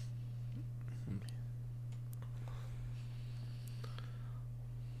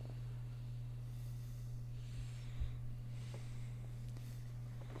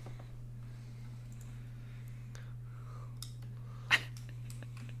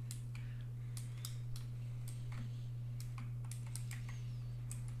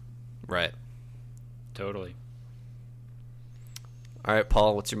 Right. Totally. All right,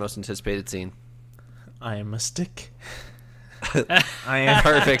 Paul, what's your most anticipated scene? I am a stick. I am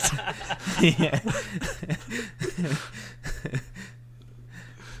perfect. Yeah.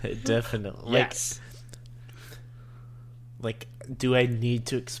 Definitely. Yes. Like, do I need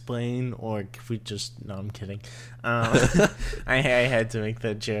to explain, or if we just... No, I'm kidding. I had to make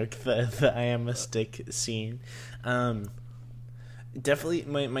that joke, the I am a stick scene. Definitely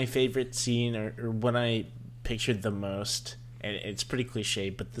my favorite scene, or what I pictured the most, and it's pretty cliche,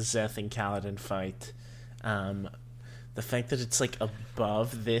 but the Szeth and Kaladin fight. The fact that it's like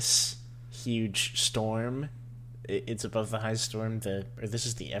above this huge storm, it's above the high storm, or this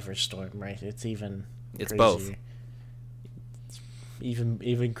is the Everstorm, right? It's even It's crazier. both. It's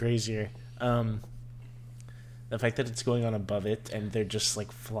even crazier. The fact that it's going on above it, and they're just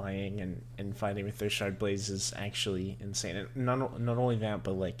like flying and fighting with their shard blades is actually insane. And not only that,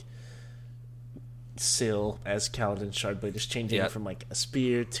 but like Syl as Kaladin's shard blade is changing from like a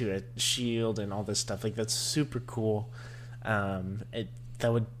spear to a shield and all this stuff. Like that's super cool. I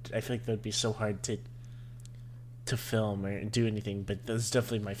feel like that would be so hard to film or do anything, but that's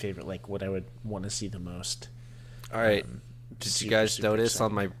definitely my favorite. Like what I would want to see the most. All right. Did you guys notice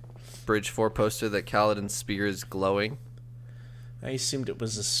exciting. on my Bridge 4 poster that Kaladin's spear is glowing? I assumed it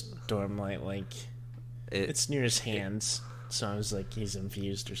was a stormlight, like it's near his hands, so I was like he's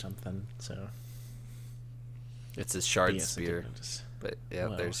infused or something. So it's his shard yes, spear. But yeah,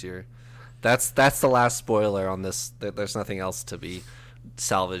 Wow. there's your. That's the last spoiler on this. There's nothing else to be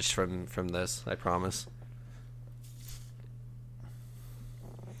salvaged from this. I promise.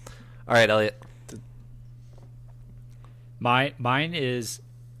 All right, Elliot. Mine is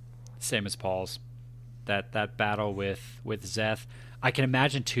same as Paul's. That battle with Szeth. I can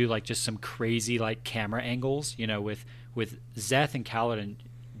imagine too, like just some crazy like camera angles, with Szeth and Kaladin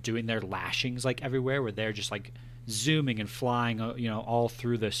doing their lashings like everywhere, where they're just like zooming and flying, all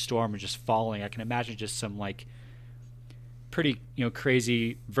through the storm and just falling. I can imagine just some like pretty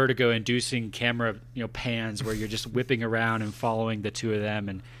crazy vertigo-inducing camera pans where you're just whipping around and following the two of them,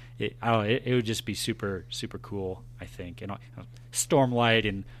 and it would just be super super cool, I think. And stormlight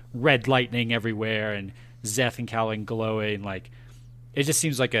and red lightning everywhere, and Szeth and Kaladin glowing, like it just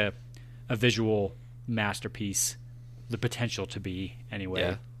seems like a visual masterpiece the potential to be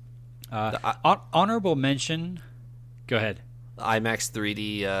anyway. Yeah. Honorable mention. Go ahead. IMAX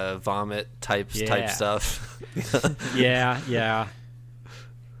 3D vomit type stuff. Yeah. You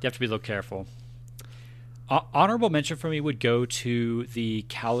have to be a little careful. Honorable mention for me would go to the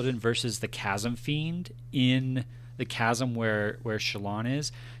Kaladin versus the Chasm Fiend in the chasm where Shallan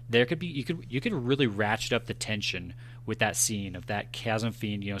is. There could be you could really ratchet up the tension with that scene of that Chasm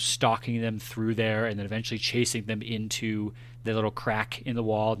Fiend, stalking them through there and then eventually chasing them into the little crack in the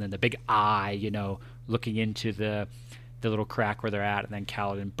wall, and then the big eye, looking into the little crack where they're at, and then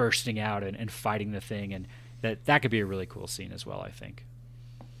Kaladin bursting out and fighting the thing, and that could be a really cool scene as well, I think.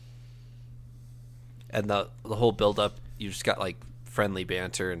 And the whole build up, you just got like friendly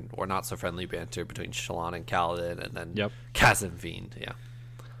banter or not so friendly banter between Shallan and Kaladin, and then Chasm Fiend, yeah.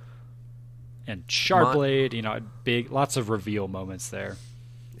 And Sharpblade, lots of reveal moments there.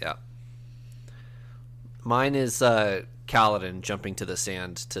 Yeah. Mine is Kaladin jumping to the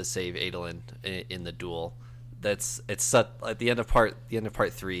sand to save Adolin in the duel. It's set at the end of part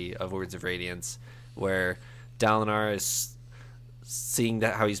 3 of Words of Radiance, where Dalinar is seeing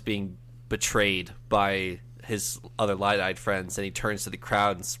how he's being betrayed by his other light-eyed friends, and he turns to the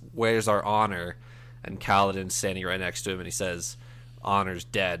crowd and says, "Where's our honor?" And Kaladin's standing right next to him, and he says, "Honor's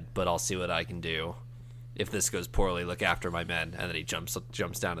dead, but I'll see what I can do. If this goes poorly, look after my men." And then he jumps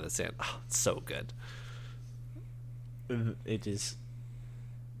down to the sand. Oh, it's so good. It is.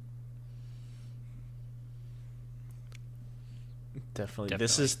 Definitely.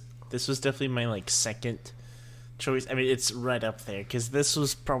 This was definitely my second choice. I mean, it's right up there because this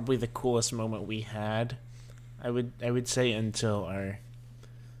was probably the coolest moment we had. I would say until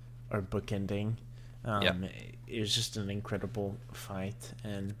our book ending. It was just an incredible fight,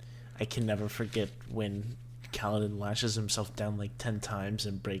 and I can never forget when Kaladin lashes himself down 10 times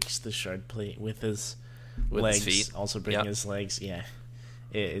and breaks the shard plate with his legs. His feet. Also breaking his legs. Yeah,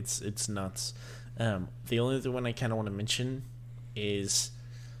 it's nuts. The only other one I kind of want to mention is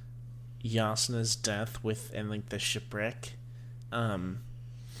Jasnah's death and the shipwreck.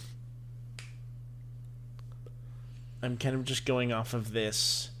 I'm kind of just going off of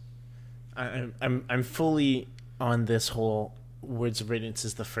this. I'm fully on this whole Words of Radiance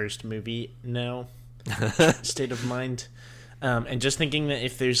is the first movie now state of mind, and just thinking that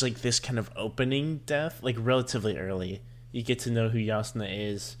if there's this kind of opening death relatively early, you get to know who Jasnah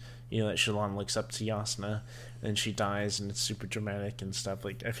is. That Shallan looks up to Jasnah, and she dies, and it's super dramatic and stuff.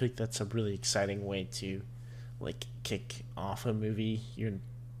 I feel like that's a really exciting way to kick off a movie. Your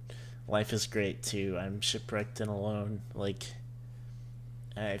life is great too. I'm shipwrecked and alone.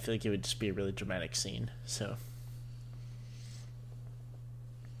 I feel like it would just be a really dramatic scene. So.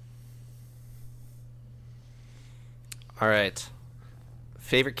 All right.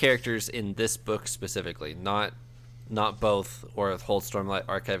 Favorite characters in this book specifically, not both or the whole Stormlight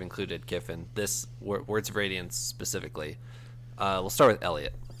Archive included, Kiffin. This Words of Radiance specifically. We'll start with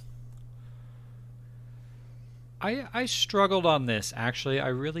Elliot. I struggled on this, actually. I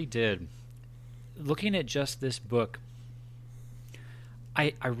really did. Looking at just this book,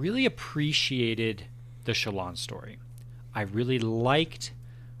 I really appreciated the Shallan story. I really liked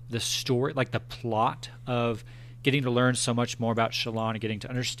the story, the plot of getting to learn so much more about Shallan and getting to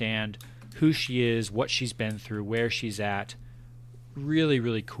understand who she is, what she's been through, where she's at. Really,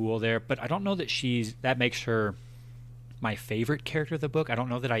 really cool there. But I don't know that that makes her my favorite character of the book. I don't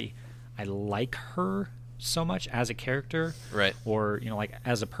know that I like her so much as a character, right? Or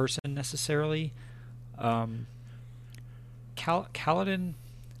as a person necessarily. Kaladin,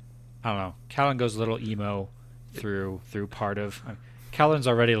 I don't know. Kaladin goes a little emo through part of. Kaladin's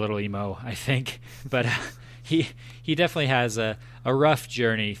already a little emo, I think, but he definitely has a rough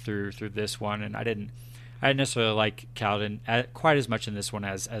journey through this one, and I didn't necessarily like Kaladin quite as much in this one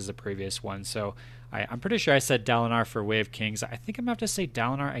as the previous one. So I'm pretty sure I said Dalinar for Way of Kings. I think I'm gonna have to say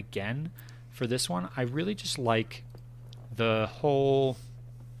Dalinar again for this one. I really just like the whole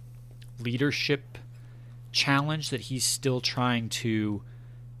leadership challenge that he's still trying to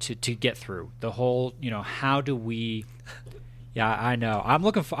get through. The whole, how do we? Yeah, I know.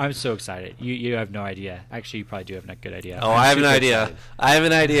 I'm so excited. You have no idea. Actually, you probably do have a good idea. Oh, I have an idea. I have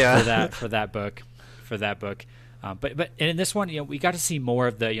an idea for that book. But in this one, we got to see more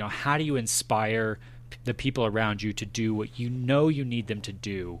of the, how do you inspire the people around you to do what you need them to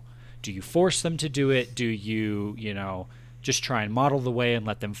do? Do you force them to do it? Do you, just try and model the way and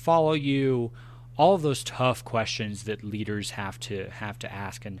let them follow you? All of those tough questions that leaders have to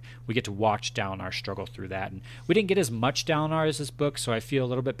ask, and we get to watch Dalinar struggle through that. And we didn't get as much Dalinar as this book, so I feel a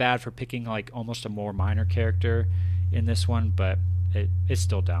little bit bad for picking almost a more minor character in this one, but it's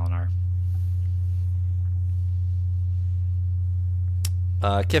still Dalinar.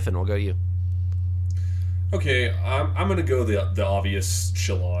 Kiffin, we'll go you. Okay, I'm gonna go the obvious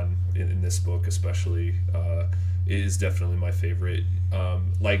Shallan in this book, especially is definitely my favorite.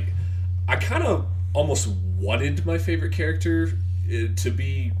 Like, I kind of almost wanted my favorite character to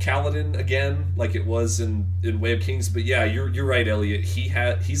be Kaladin again, like it was in Way of Kings. But yeah, you're right, Elliot.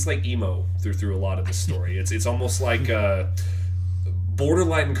 He's like emo through a lot of the story. It's almost like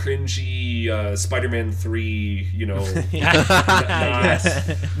borderline cringy Spider-Man 3,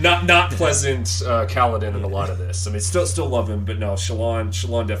 not pleasant Kaladin in a lot of this. I mean, still love him, but no,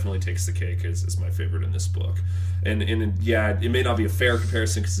 Shallan definitely takes the cake as my favorite in this book. And yeah, it may not be a fair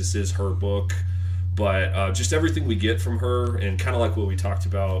comparison because this is her book, but just everything we get from her, and kind of like what we talked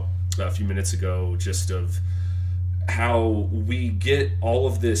about a few minutes ago, just of how we get all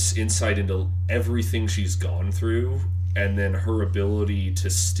of this insight into everything she's gone through, and then her ability to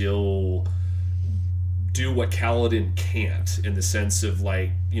still do what Kaladin can't, in the sense of,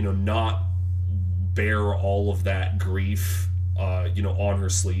 like, not bear all of that grief, on her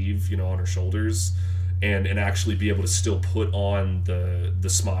sleeve, on her shoulders, and actually be able to still put on the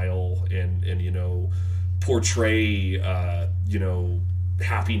smile and portray,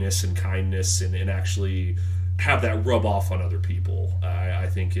 happiness and kindness, and actually have that rub off on other people. I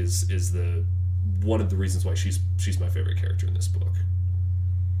think is the one of the reasons why she's my favorite character in this book.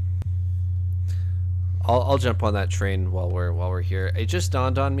 I'll jump on that train while we're here. It just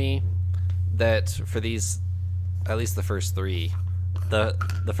dawned on me that for these, at least the first three,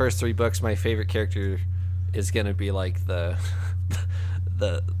 the first three books, my favorite character is gonna be like the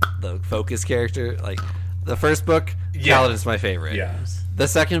focus character. Like the first book, Kaladin's my favorite. Yeah. The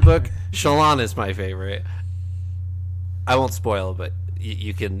second book, Shallan is my favorite. I won't spoil, but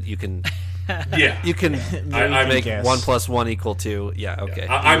you can. Yeah, you can I make guess. 1 + 1 = 2. Yeah, okay.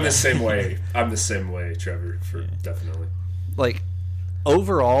 Yeah. I'm the same way. I'm the same way, Trevor. For definitely. Like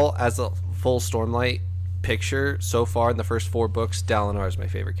overall, as a full Stormlight picture so far in the first 4 books, Dalinar is my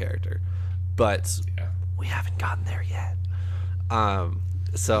favorite character, but we haven't gotten there yet.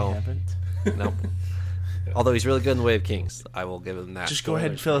 So We haven't. no. Although he's really good in the Way of Kings, I will give him that. Just go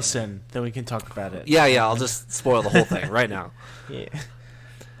ahead and fill us in, then we can talk about it. Yeah, I'll just spoil the whole thing right now. Yeah.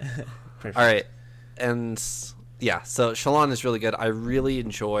 Perfect. All right, and yeah, so Shallan is really good. I really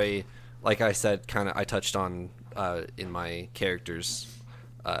enjoy, like I said, I touched on in my character's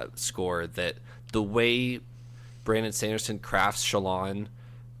score, that the way Brandon Sanderson crafts Shallan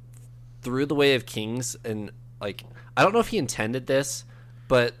through the Way of Kings, and like I don't know if he intended this,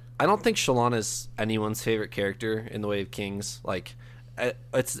 but I don't think Shallan is anyone's favorite character in the Way of Kings. Like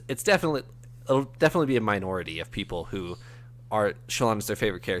it'll definitely be a minority of people who are Shallan is their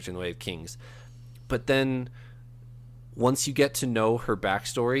favorite character in the Way of Kings. But then once you get to know her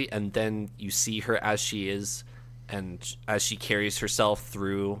backstory, and then you see her as she is, and as she carries herself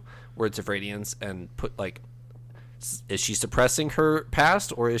through Words of Radiance, and is she suppressing her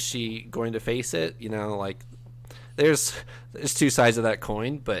past, or is she going to face it? Like there's 2 sides of that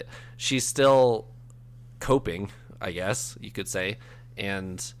coin, but she's still coping, I guess you could say,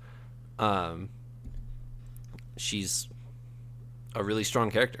 and she's a really strong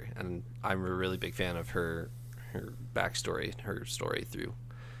character, and I'm a really big fan of her backstory, her story through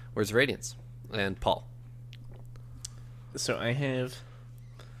Words of Radiance. And Paul. So I have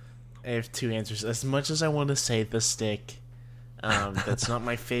 2 answers. As much as I want to say the Stick, that's not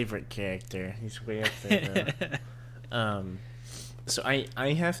my favorite character. He's way up there though. So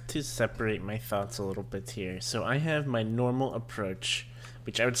I have to separate my thoughts a little bit here. So I have my normal approach,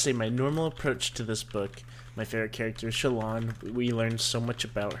 which I would say my normal approach to this book. My favorite character is Shallan. We learned so much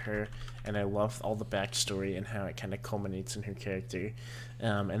about her, and I love all the backstory and how it kind of culminates in her character.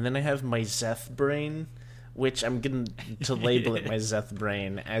 And then I have my Szeth brain, which I'm going to label it my Szeth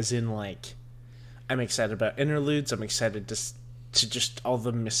brain, as in, like, I'm excited about interludes. I'm excited to just all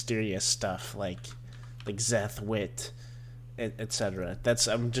the mysterious stuff, like Szeth, Wit, etc.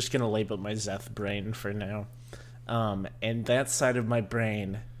 I'm just going to label it my Szeth brain for now. And that side of my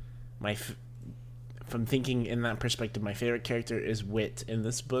brain, if I'm thinking in that perspective, my favorite character is Wit in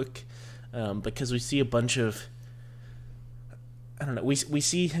this book, because we see a bunch of, I don't know, we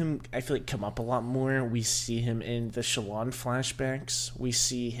see him, I feel like, come up a lot more. We see him in the Shallan flashbacks. We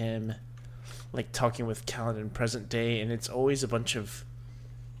see him, like, talking with Kaladin present day, and it's always a bunch of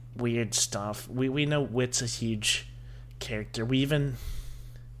weird stuff. We know Wit's a huge character. We even,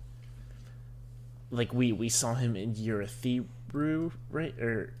 like, we saw him in Urithiru, right?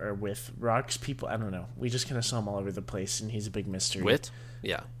 Or with Rock's people. I don't know. We just kind of saw him all over the place, and he's a big mystery. Wit?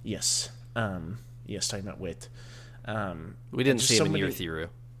 Yeah. Yes. Yes, talking about Wit. We didn't see him in Urithiru,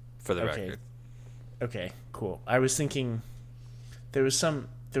 for the okay. record. Okay, cool. I was thinking There was some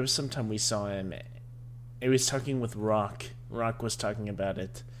time we saw him. It was talking with Rock. Rock was talking about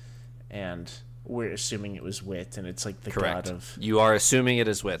it, and we're assuming it was Wit, and it's like the Correct. god of. You are assuming it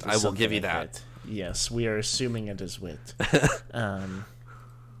is Wit. I will give you like that. Yes, we are assuming it is Wit.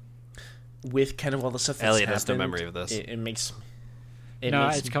 With kind of all the stuff that's Elliot happened, has no memory of this. It makes.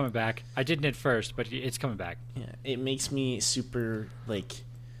 It's coming back. I didn't at first, but it's coming back. Yeah, it makes me super like.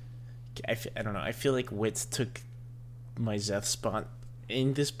 I don't know. I feel like Wit took my Zeth spot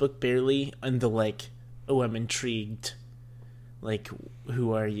in this book barely, and the like. Oh, I'm intrigued. Like,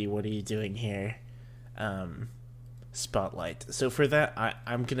 who are you? What are you doing here? Spotlight. So for that,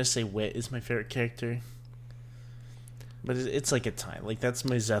 I'm gonna say Wit is my favorite character. But it's like a tie. Like, that's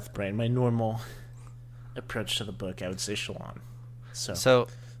my Zeth brain. My normal approach to the book, I would say Shallan. So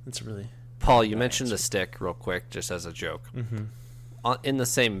it's really... Paul, you mentioned the stick real quick, just as a joke. Mm-hmm. In the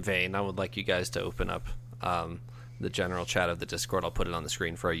same vein, I would like you guys to open up the general chat of the Discord. I'll put it on the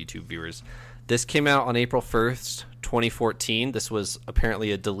screen for our YouTube viewers. This came out on April 1st, 2014. This was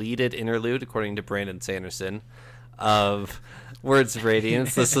apparently a deleted interlude, according to Brandon Sanderson, of Words of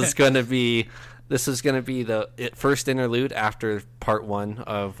Radiance. This is going to be the first interlude after part 1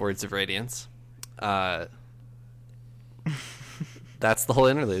 of Words of Radiance. That's the whole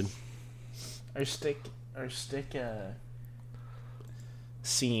interlude. Our stick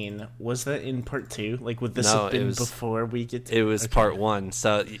scene, was that in part 2? Like, would this have been before we get to... It was part 1,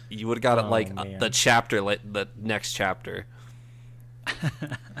 so you would have got it the chapter, like the next chapter.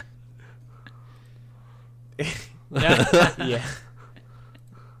 Yeah.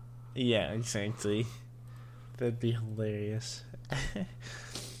 Yeah, exactly. That'd be hilarious.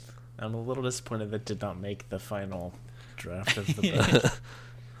 I'm a little disappointed that did not make the final draft of the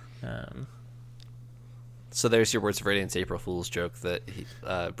book. So there's your Words of Radiance April Fool's joke that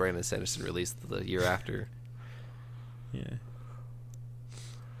Brandon Sanderson released the year after. Yeah.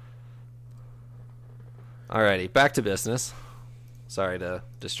 Alrighty, back to business. Sorry to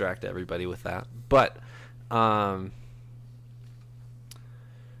distract everybody with that. But,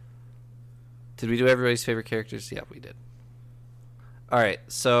 did we do everybody's favorite characters? Yeah, we did. Alright,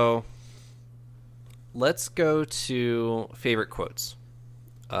 so let's go to favorite quotes.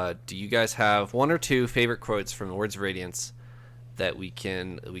 Do you guys have one or two favorite quotes from the Words of Radiance that we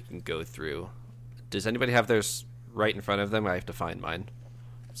can go through? Does anybody have theirs right in front of them? I have to find mine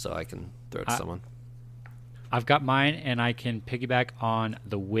so I can throw it to someone. I've got mine, and I can piggyback on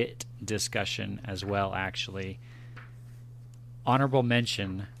the Wit discussion as well, actually. Honorable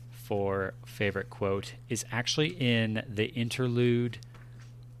mention for favorite quote is actually in the interlude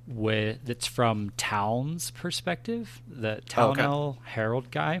that's from Talon's perspective, the Talonel Herald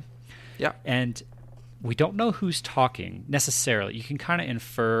guy. Yeah. And we don't know who's talking necessarily. You can kind of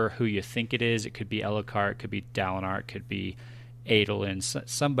infer who you think it is. It could be Elhokar, it could be Dalinar, it could be Adolin,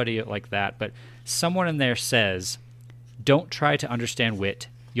 somebody like that. But someone in there says, "Don't try to understand Wit.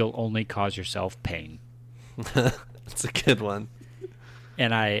 You'll only cause yourself pain." That's a good one.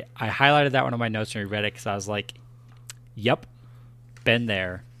 And I highlighted that one on my notes and reread it because I was like, yep, been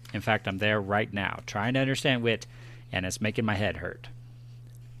there. In fact, I'm there right now, trying to understand Wit, and it's making my head hurt.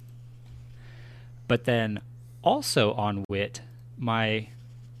 But then, also on Wit, my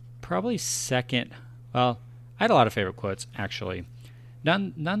probably second... Well, I had a lot of favorite quotes, actually.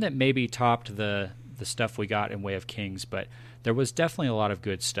 None that maybe topped the stuff we got in Way of Kings, but there was definitely a lot of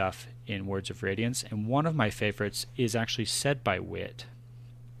good stuff in Words of Radiance, and one of my favorites is actually said by Wit.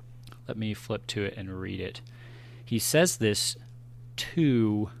 Let me flip to it and read it. He says this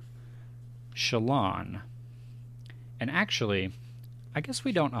to Shallan. And actually, I guess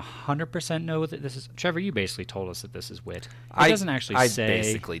we don't 100% know that this is... Trevor, you basically told us that this is Wit. It doesn't actually say... I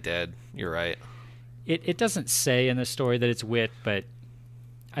basically did. You're right. It doesn't say in the story that it's Wit, but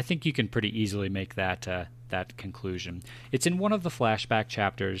I think you can pretty easily make that conclusion. It's in one of the flashback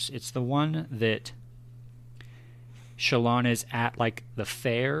chapters. It's the one that Shallan is at, like, the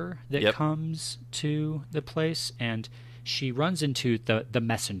fair that comes to the place, and she runs into the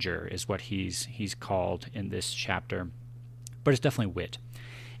messenger is what he's called in this chapter, but it's definitely Wit.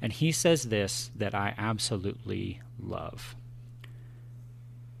 And he says this that I absolutely love.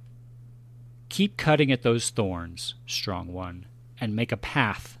 "Keep cutting at those thorns, strong one, and make a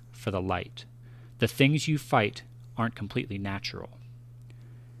path for the light. The things you fight aren't completely natural."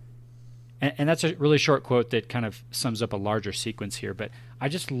 And that's a really short quote that kind of sums up a larger sequence here, but I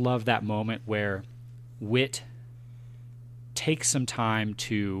just love that moment where Wit takes some time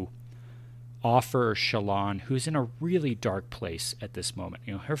to offer Shallan, who's in a really dark place at this moment.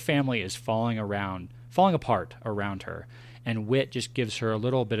 You know, her family is falling apart around her, and Wit just gives her a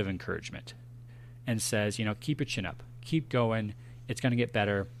little bit of encouragement and says, you know, keep your chin up, keep going. It's going to get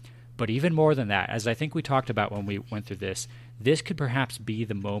better. But even more than that, as I think we talked about when we went through this could perhaps be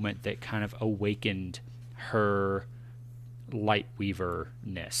the moment that kind of awakened her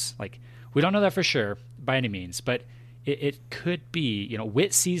Lightweaver-ness. Like, we don't know that for sure by any means, but it could be, you know,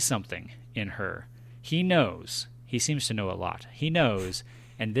 Wit sees something in her. He knows. He seems to know a lot. He knows,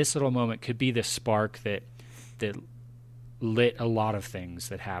 and this little moment could be the spark that lit a lot of things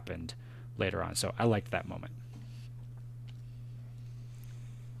that happened later on. So I liked that moment.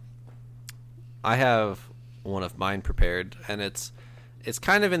 I have one of mine prepared, and it's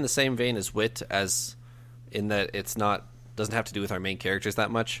kind of in the same vein as Wit, as in that it's not doesn't have to do with our main characters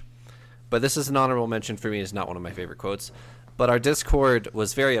that much. But this is an honorable mention for me. It's not one of my favorite quotes. But our Discord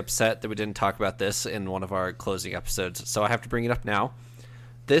was very upset that we didn't talk about this in one of our closing episodes, so I have to bring it up now.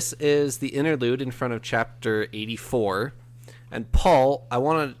 This is the interlude in front of chapter 84. And Paul, I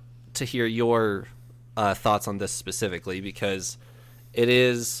wanted to hear your thoughts on this specifically, because it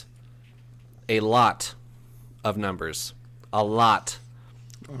is a lot of numbers. A lot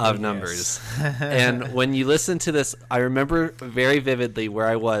of numbers. And when you listen to this, I remember very vividly where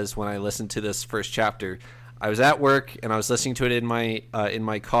I was when I listened to this first chapter. I was at work and I was listening to it in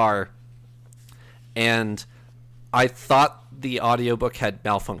my car, and I thought the audiobook had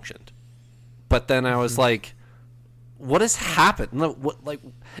malfunctioned. But then I was like, what has happened?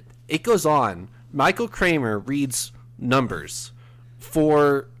 It goes on. Michael Kramer reads numbers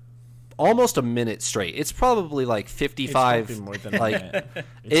for almost a minute straight. It's probably like 55. It's probably more than a minute.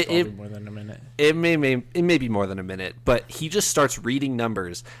 More than a minute. It may be more than a minute, but he just starts reading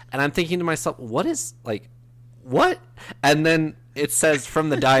numbers, and I'm thinking to myself, what? And then it says from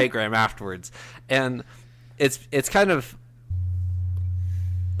the diagram afterwards, and it's kind of.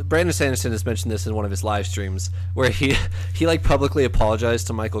 Brandon Sanderson has mentioned this in one of his live streams, where he like publicly apologized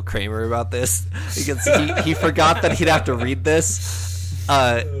to Michael Kramer about this because he forgot that he'd have to read this.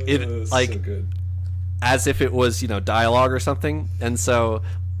 Like, so good. As if it was, you know, dialogue or something. And so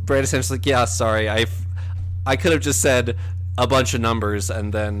Brandon Sanderson's like, yeah, sorry, I could have just said a bunch of numbers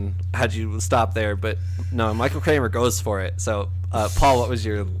and then had you stop there, but no, Michael Kramer goes for it. So Paul, what was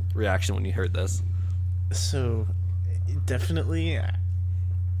your reaction when you heard this? So definitely,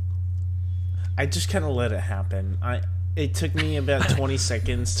 I just kind of let it happen. It took me about 20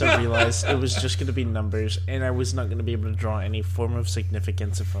 seconds to realize it was just going to be numbers, and I was not going to be able to draw any form of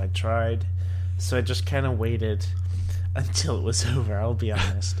significance if I tried. So I just kind of waited until it was over, I'll be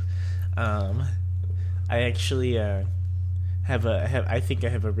honest. I actually I think I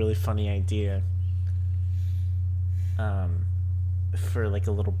have a really funny idea for like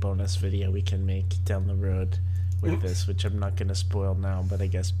a little bonus video we can make down the road with this, which I'm not going to spoil now, but I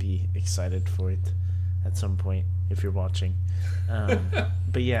guess be excited for it at some point if you're watching.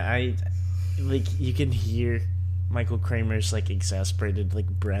 But yeah, you can hear Michael Kramer's like exasperated like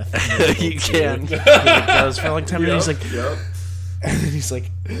breath. You can. He goes for a long time, and he's like, and then he's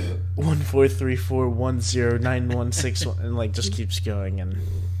like 143410916, and like just keeps going, and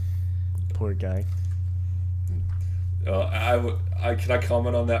poor guy. Can I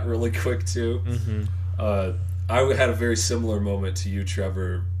comment on that really quick too? Mm-hmm. I had a very similar moment to you,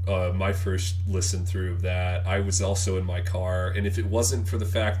 Trevor. My first listen through of that, I was also in my car, and if it wasn't for the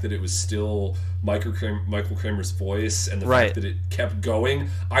fact that it was still Michael Kramer's voice and the fact that it kept going,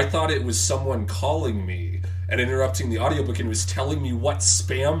 I thought it was someone calling me and interrupting the audiobook and was telling me what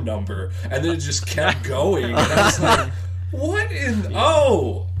spam number, and then it just kept going, and I was like, what in...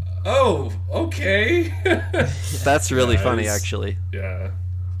 Oh, okay. That's really funny, actually. Yeah.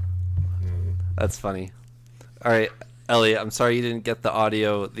 That's funny. All right, Elliot, I'm sorry you didn't get the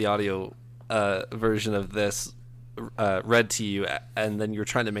audio version of this read to you, and then you were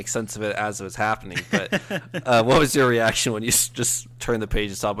trying to make sense of it as it was happening. But what was your reaction when you just turned the page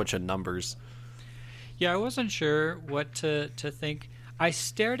and saw a bunch of numbers? Yeah, I wasn't sure what to think. I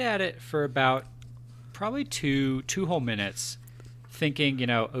stared at it for about probably two whole minutes, thinking, you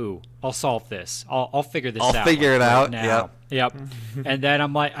know, ooh, I'll solve this. I'll figure this out. I'll figure it out now. Yep. And then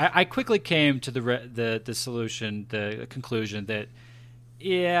I'm like, I quickly came to the solution, the conclusion that,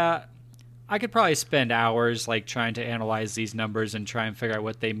 yeah, I could probably spend hours like trying to analyze these numbers and try and figure out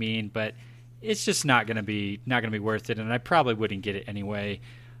what they mean, but it's just not gonna be worth it, and I probably wouldn't get it anyway.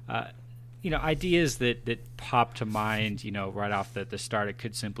 Ideas that pop to mind, right off the start, it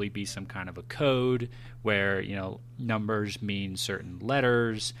could simply be some kind of a code where, numbers mean certain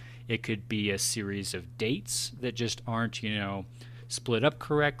letters. It could be a series of dates that just aren't, split up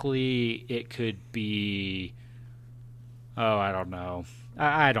correctly. It could be, I don't know.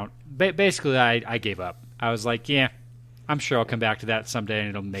 Basically, I gave up. I was like, yeah, I'm sure I'll come back to that someday and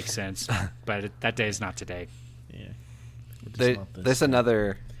it'll make sense. But that day is not today. Yeah. but it's There, not this. there's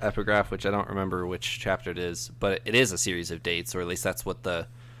another epigraph, which I don't remember which chapter it is, but it is a series of dates, or at least that's what the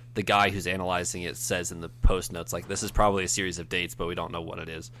guy who's analyzing it says in the post notes. Like, this is probably a series of dates, but we don't know what it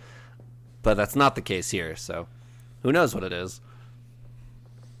is. But that's not the case here, so who knows what it is.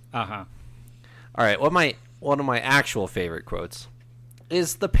 Uh-huh. All right, one of my actual favorite quotes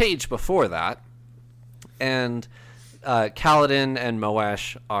is the page before that, and Kaladin and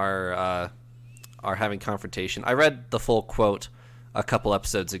Moash are having confrontation. I read the full quote a couple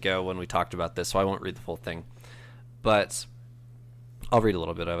episodes ago when we talked about this, so I won't read the full thing, but I'll read a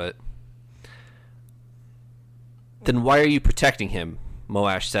little bit of it. "Then why are you protecting him?"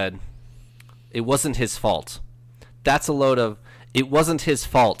 Moash said. "It wasn't his fault." "That's a load of... It wasn't his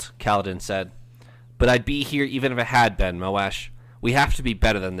fault," Kaladin said. "But I'd be here even if it had been, Moash. We have to be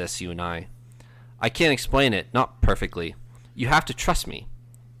better than this, you and I. I can't explain it, not perfectly. You have to trust me.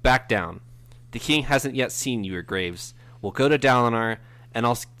 Back down. The king hasn't yet seen your graves. We'll go to Dalinar, and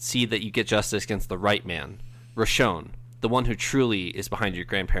I'll see that you get justice against the right man, Rashon, the one who truly is behind your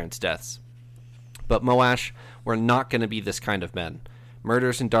grandparents' deaths. But Moash, we're not going to be this kind of men.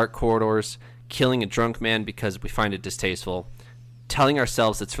 Murders in dark corridors, killing a drunk man because we find it distasteful, telling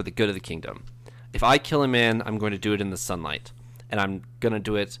ourselves it's for the good of the kingdom. If I kill a man, I'm going to do it in the sunlight, and I'm going to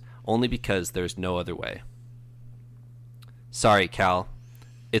do it only because there's no other way. Sorry, Cal.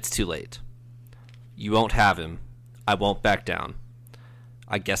 It's too late. You won't have him. I won't back down.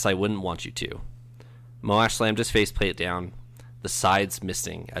 I guess I wouldn't want you to." Moash slammed his faceplate down, the sides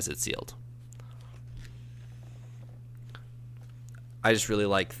missing as it sealed. I just really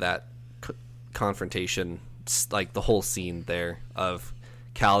like that confrontation, like the whole scene there of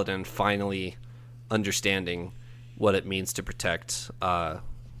Kaladin finally understanding what it means to protect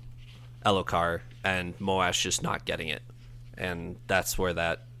Elhokar, and Moash just not getting it. And that's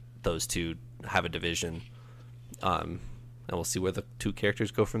where those two have a division. And we'll see where the two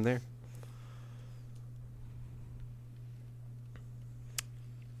characters go from there.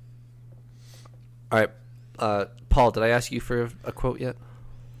 All right, Paul, did I ask you for a quote yet?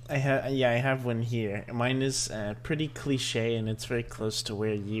 I have one here. Mine is pretty cliche, and it's very close to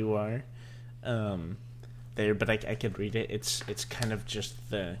where you are there, but I could read it. It's kind of just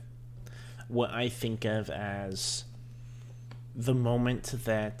what I think of as the moment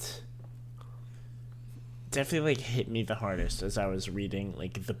that definitely hit me the hardest as I was reading,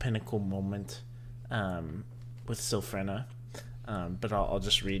 like the pinnacle moment with Sylphrena. But I'll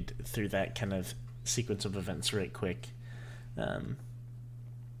just read through that kind of sequence of events right quick. "The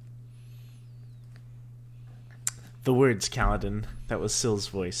words, Kaladin." That was Syl's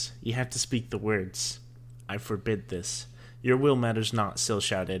voice. "You have to speak the words." "I forbid this." "Your will matters not," Syl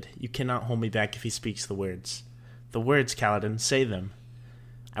shouted. "You cannot hold me back if he speaks the words." "The words, Kaladin, say them."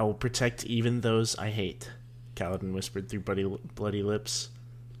 "I will protect even those I hate," Kaladin whispered through bloody lips,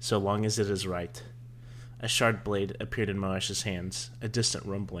 "so long as it is right." A shard blade appeared in Moash's hands, a distant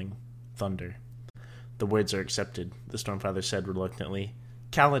rumbling. Thunder. "The words are accepted," the Stormfather said reluctantly.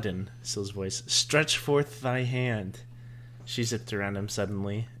 "Kaladin," Syl's voice, "stretch forth thy hand." She zipped around him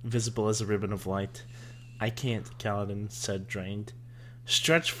suddenly, visible as a ribbon of light. "I can't," Kaladin said, drained.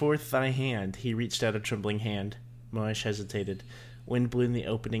 "Stretch forth thy hand." He reached out a trembling hand. Moash hesitated. Wind blew in the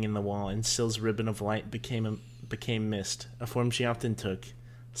opening in the wall, and Syl's ribbon of light became mist, a form she often took.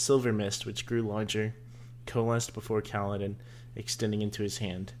 Silver mist, which grew larger, coalesced before Kaladin, extending into his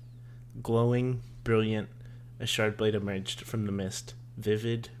hand. Glowing, brilliant, a shard blade emerged from the mist,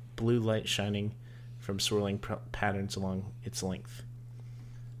 vivid, blue light shining from swirling patterns along its length.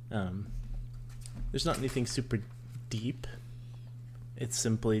 There's not anything super deep. It's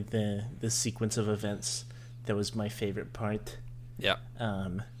simply the sequence of events that was my favorite part. Yeah.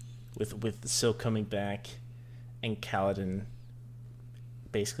 With Syl coming back and Kaladin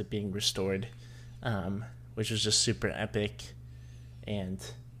basically being restored, which was just super epic and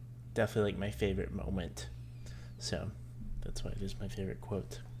definitely like my favorite moment. So that's why it is my favorite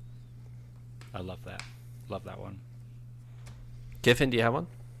quote. I love that. Love that one. Giffen, do you have one?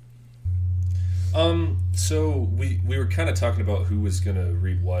 So we were kind of talking about who was going to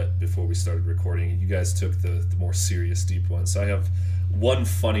read what before we started recording. You guys took the more serious, deep one. So I have one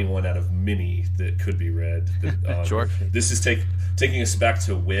funny one out of many that could be read. That, Sure. This is taking us back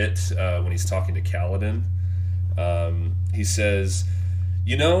to Wit when he's talking to Kaladin. He says,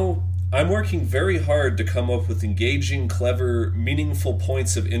 "You know, I'm working very hard to come up with engaging, clever, meaningful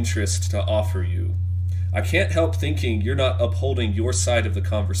points of interest to offer you. I can't help thinking you're not upholding your side of the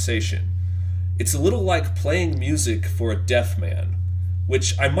conversation. It's a little like playing music for a deaf man,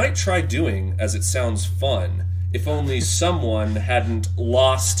 which I might try doing as it sounds fun, if only someone hadn't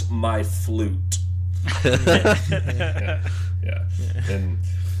lost my flute." Yeah. And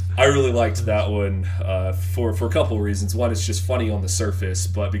I really liked that one for a couple of reasons. One, it's just funny on the surface,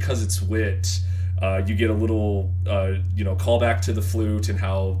 but because it's wit, you get a little callback to the flute and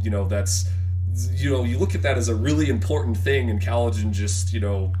how that's you look at that as a really important thing, and Kaladin just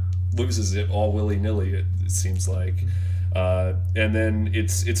loses it all willy-nilly, it seems like. And then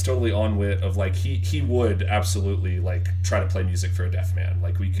it's totally on wit of like he would absolutely like try to play music for a deaf man.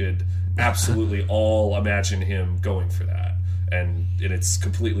 Like we could absolutely all imagine him going for that, and it's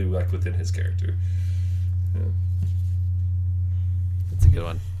completely like within his character. Yeah. That's a good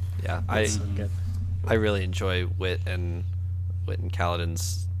one. Yeah, good. I really enjoy Wit and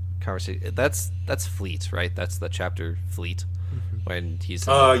Kaladin's conversation. That's Fleet, right? That's the chapter Fleet when he's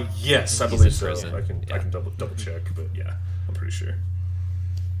yes, I he's believe in so. prison. I can double check, but yeah, I'm pretty sure.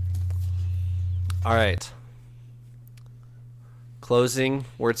 All right. Closing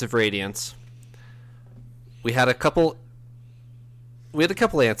words of radiance. We had a couple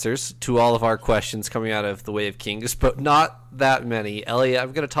answers to all of our questions coming out of the Way of Kings, but not that many. Elliot,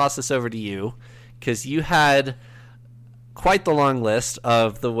 I'm going to toss this over to you because you had quite the long list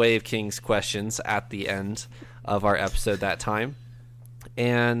of the Way of Kings questions at the end of our episode that time.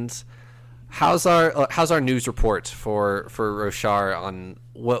 And how's our news report for Roshar on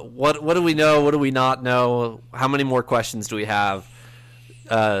what do we know? What do we not know? How many more questions do we have?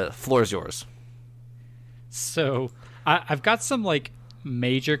 Floor's yours. So I've got some like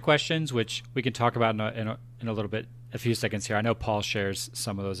major questions, which we can talk about in a little bit, a few seconds here. I know Paul shares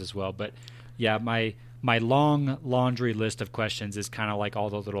some of those as well, but yeah, my long laundry list of questions is kind of like all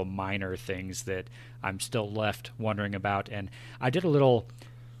the little minor things that I'm still left wondering about. And I did a little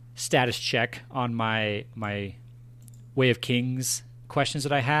status check on my Way of Kings questions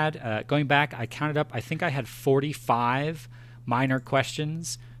that I had. Going back, I counted up, I think I had 45 minor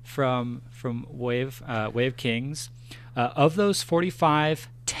questions from Way of Kings. Of those 45,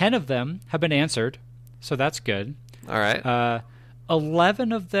 10 of them have been answered, so that's good. All right.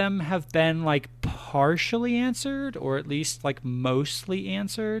 11 of them have been like partially answered, or at least like mostly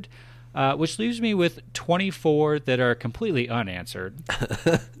answered, which leaves me with 24 that are completely unanswered.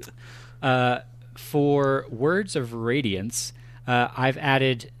 For Words of Radiance,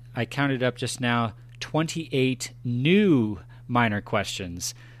 I counted up just now 28 new minor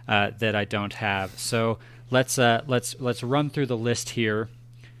questions that I don't have. So let's run through the list here.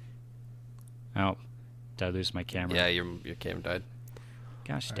 Oh, did I lose my camera? Yeah, your camera died.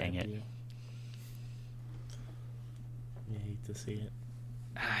 Gosh dang it. You hate to see it.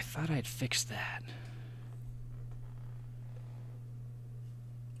 I thought I'd fixed that.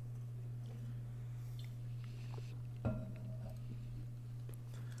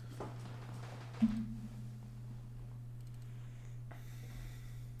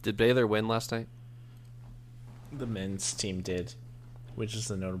 Did Baylor win last night? The men's team did, which is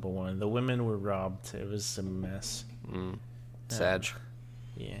the notable one. The women were robbed. It was a mess. Sag.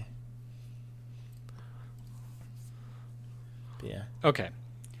 Yeah. But yeah. Okay.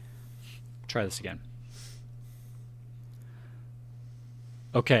 Try this again.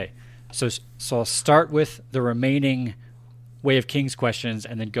 Okay. So I'll start with the remaining Way of Kings questions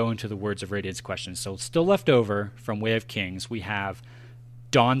and then go into the Words of Radiance questions. So still left over from Way of Kings, we have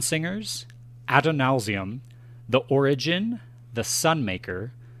Dawn Singers, Adonalsium, The Origin, The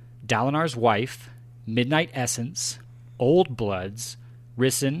Sunmaker, Dalinar's Wife, Midnight Essence, Old Bloods,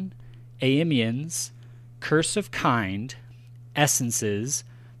 Risen, Aemians, Curse of Kind, Essences,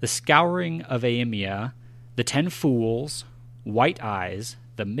 The Scouring of Aemia, The Ten Fools, White Eyes,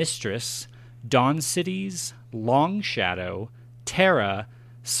 The Mistress, Dawn Cities, Long Shadow, Terra,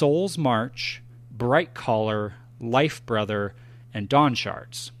 Soul's March, Bright Caller, Life Brother, and Dawn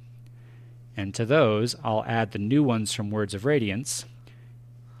Shards. And to those, I'll add the new ones from Words of Radiance: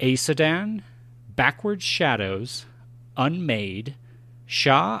 Aesodan, Backward Shadows, Unmade,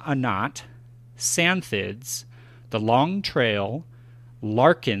 Shah Anat, Santhids, The Long Trail,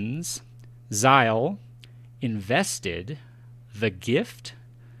 Larkins, Xyle, Invested, The Gift,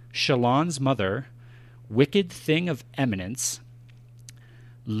 Shalon's Mother, Wicked Thing of Eminence,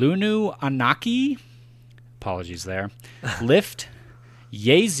 Lunu Anaki, apologies there, Lift,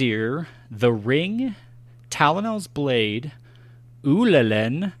 Yazir, The Ring, Talonel's Blade,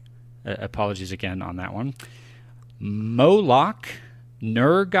 Ulalen, apologies again on that one, Moloch,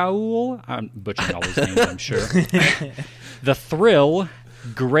 Nergaul, I'm butchering all these names, I'm sure, The Thrill,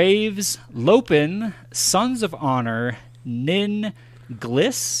 Graves, Lopin, Sons of Honor, Nin,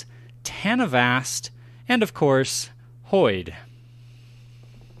 Gliss, Tanavast, and of course, Hoyd.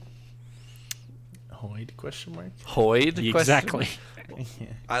 Hoyd? Question mark? Hoyd? Exactly.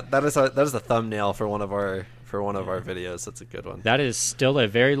 That is the thumbnail for one of our videos. That's a good one. That is still a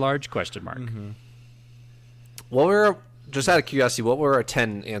very large question mark. Mm-hmm. What were, just out of curiosity, what were our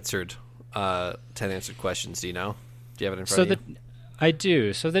 10 answered questions? Do you know? Do you have it in front of you? I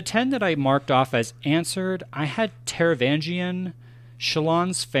do. So the 10 that I marked off as answered, I had Taravangian,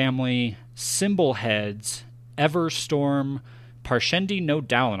 Shallan's family, Symbol-Heads, Everstorm, Parshendi no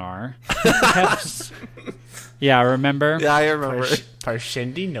Dalinar, Tef's... Yeah, remember? Yeah, I remember.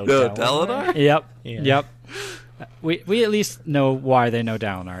 Parshendi no Dalinar? Yep. Yeah. Yep. We at least know why they know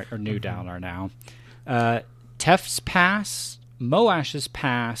Dalinar, or knew Dalinar now. Tef's past, Moash's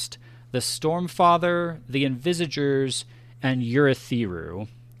past, the Stormfather, the Envisagers, and Urithiru.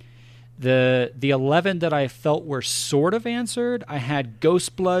 The 11 that I felt were sort of answered, I had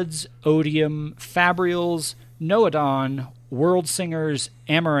Ghostbloods, Odium, Fabrials, Noadon, World Singers,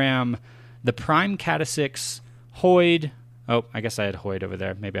 Amaram, the Prime Catasics, Hoid. Oh, I guess I had Hoid over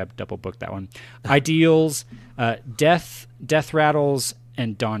there. Maybe I double booked that one. Ideals, Death Rattles,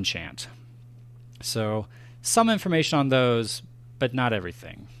 and Dawn Chant. So some information on those, but not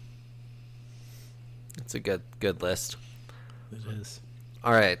everything. It's a good list. It is.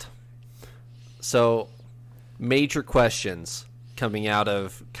 All right. So, major questions coming out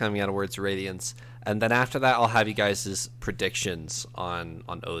of Words of Radiance, and then after that, I'll have you guys' predictions on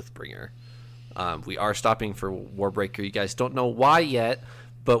Oathbringer. We are stopping for Warbreaker. You guys don't know why yet,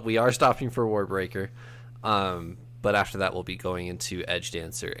 but we are stopping for Warbreaker. But after that, we'll be going into Edge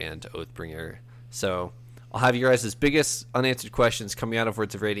Dancer and Oathbringer. So I'll have you guys' biggest unanswered questions coming out of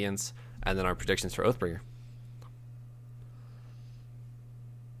Words of Radiance, and then our predictions for Oathbringer.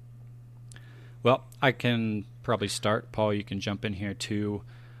 Well, I can probably start. Paul, you can jump in here too.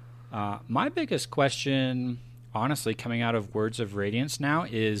 My biggest question, honestly, coming out of Words of Radiance now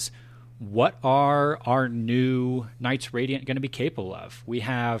is, what are our new Knights Radiant going to be capable of? We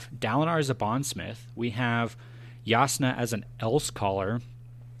have Dalinar as a bondsmith. We have Yasna as an Else Caller.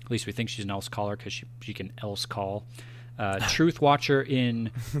 At least we think she's an Else Caller because she can Else Call. Truth Watcher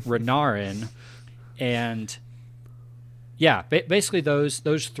in Renarin. And yeah, basically those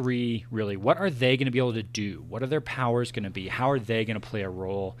three, really. What are they going to be able to do? What are their powers going to be? How are they going to play a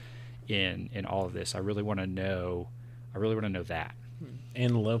role in all of this? I really want to know that.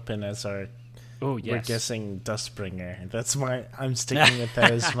 And Lopen as our... Oh, yes. We're guessing Dustbringer. That's I'm sticking with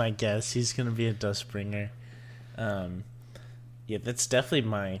that as my guess. He's going to be a Dustbringer. Yeah, that's definitely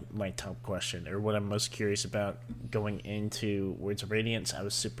my top question, or what I'm most curious about going into Words of Radiance. I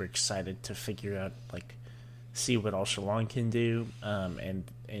was super excited to figure out, see what all Shallan can do. And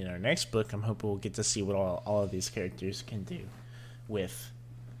in our next book, I'm hoping we'll get to see what all of these characters can do with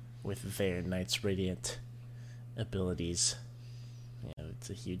their Knights Radiant abilities. Yeah, it's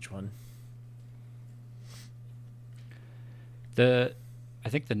a huge one. I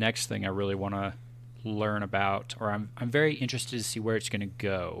think the next thing I really want to learn about, or I'm very interested to see where it's going to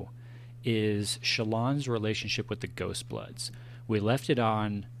go, is Shallan's relationship with the Ghostbloods. We left it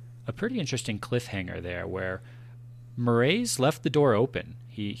on a pretty interesting cliffhanger there, where Mraize left the door open.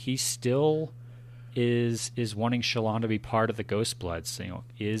 He still is wanting Shallan to be part of the Ghostbloods.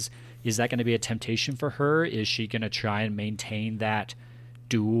 Is that going to be a temptation for her? Is she going to try and maintain that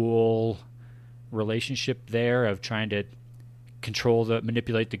dual relationship there of trying to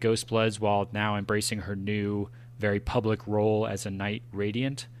manipulate the Ghostbloods while now embracing her new, very public role as a Knight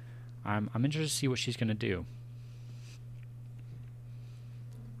Radiant? I'm interested to see what she's going to do.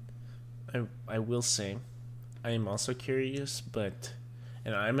 I will say, I am also curious,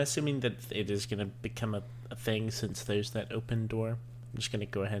 and I'm assuming that it is going to become a thing since there's that open door. I'm just going to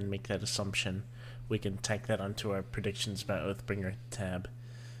go ahead and make that assumption. We can tack that onto our predictions about Oathbringer tab.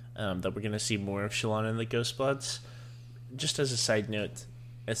 That we're going to see more of Shallan and the Ghostbloods. Just as a side note,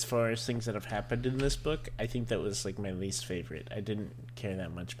 as far as things that have happened in this book, I think that was my least favorite. I didn't care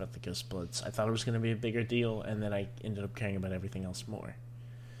that much about the Ghostbloods. I thought it was going to be a bigger deal, and then I ended up caring about everything else more.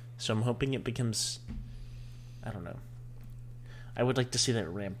 So I'm hoping it becomes, I don't know. I would like to see that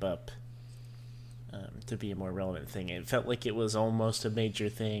ramp up to be a more relevant thing. It felt like it was almost a major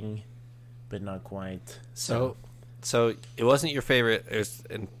thing, but not quite. So it wasn't your favorite.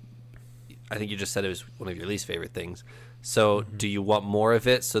 And I think you just said it was one of your least favorite things. So do you want more of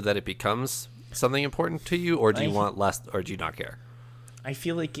it so that it becomes something important to you, or do you want less, or do you not care? I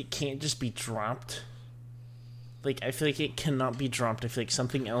feel like it can't just be dropped. I feel like it cannot be dropped. I feel like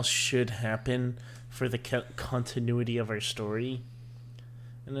something else should happen for the continuity of our story,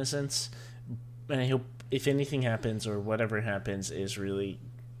 in a sense. And I hope if anything happens, or whatever happens, is really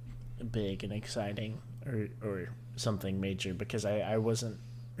big and exciting, or something major, because I wasn't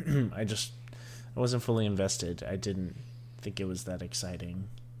I wasn't fully invested. I didn't think it was that exciting,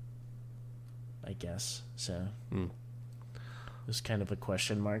 I guess. So it was kind of a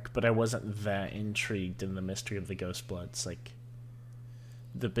question mark, but I wasn't that intrigued in the mystery of the Ghostbloods. Like,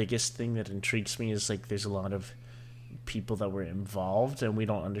 the biggest thing that intrigues me is, like, there's a lot of people that were involved, and we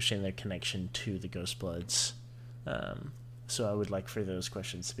don't understand their connection to the Ghostbloods. So I would like for those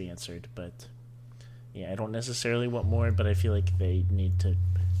questions to be answered, but yeah, I don't necessarily want more, but I feel like it needs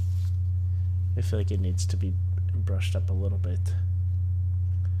to be brushed up a little bit.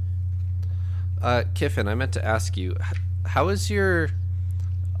 Kiffin, I meant to ask you, how is your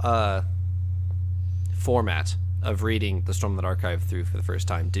format of reading the Stormlight Archive through for the first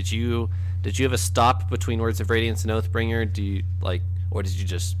time? Did you have a stop between Words of Radiance and Oathbringer? Or did you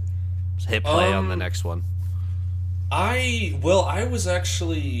just hit play on the next one? I was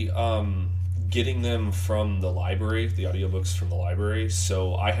actually getting them from the library, the audiobooks from the library,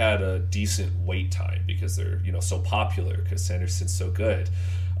 so I had a decent wait time because they're, so popular, because Sanderson's so good,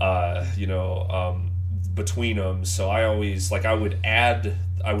 between them. So I always, I would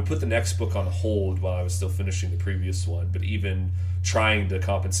put the next book on hold while I was still finishing the previous one, but even trying to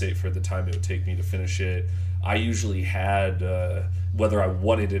compensate for the time it would take me to finish it, I usually had, whether I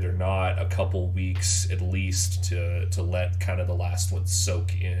wanted it or not, a couple weeks at least to let kind of the last one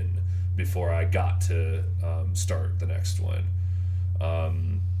soak in before I got to start the next one.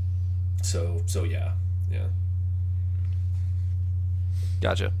 So yeah.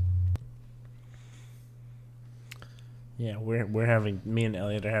 Gotcha. Yeah, me and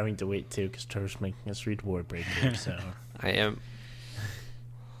Elliot are having to wait too, because Trevor's making us read Warbreaker. So I am.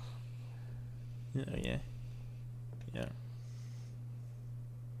 Yeah.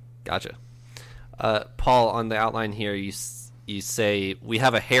 Gotcha. Paul, on the outline here, you say we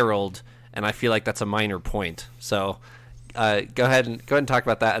have a herald, and I feel like that's a minor point. So go ahead and talk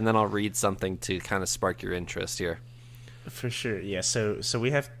about that, and then I'll read something to kind of spark your interest here. For sure, yeah. So we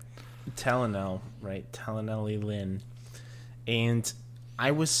have Talonel, right? Talonel Lyn, and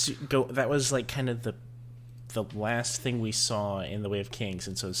that was like kind of the last thing we saw in The Way of Kings,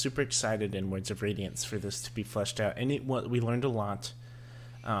 and so I was super excited in Words of Radiance for this to be fleshed out, and we learned a lot.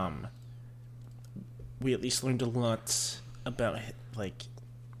 We at least learned a lot about like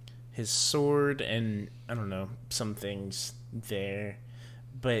his sword and I don't know, some things there,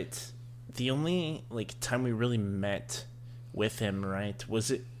 but the only time we really met with him, right, was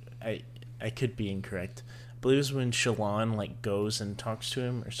it, I could be incorrect, I believe it was when Shallan goes and talks to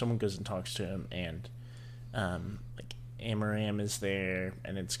him, or someone goes and talks to him, and Amaram is there,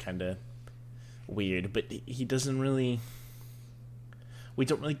 and it's kind of weird, but he doesn't really, we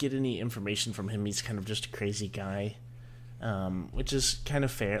don't really get any information from him. He's kind of just a crazy guy, which is kind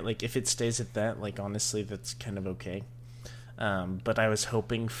of fair. If it stays at that, honestly, that's kind of okay. But I was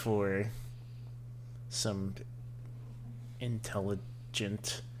hoping for some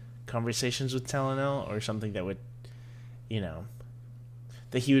intelligent conversations with Talonel, or something that would,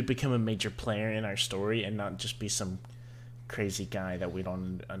 that he would become a major player in our story and not just be some crazy guy that we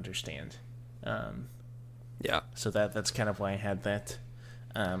don't understand. Yeah. So that's kind of why I had that.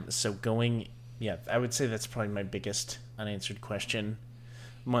 I would say that's probably my biggest unanswered question.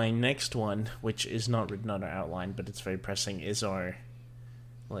 My next one, which is not written on our outline, but it's very pressing, is our,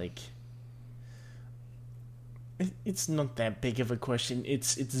 it's not that big of a question.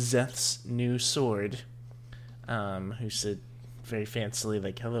 It's Szeth's new sword, who said very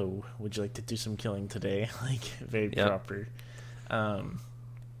fancily, hello, would you like to do some killing today? Very proper. I'm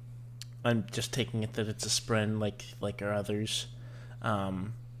just taking it that it's a spren like our others.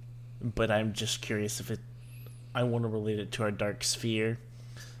 But I'm just curious if I want to relate it to our dark sphere,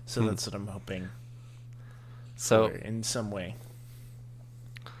 so that's what I'm hoping. So in some way,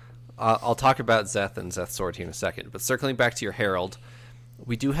 I'll talk about Szeth and Szeth's sword here in a second. But circling back to your herald,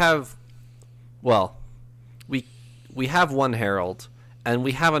 we do have, we have one herald, and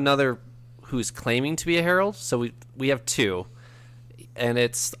we have another who's claiming to be a herald. So we have two, and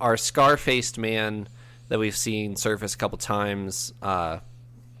it's our scar-faced man that we've seen surface a couple times.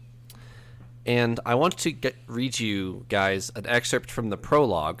 And I want to read you guys an excerpt from the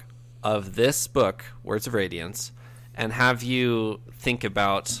prologue of this book, Words of Radiance, and have you think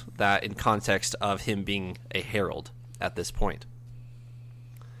about that in context of him being a herald at this point.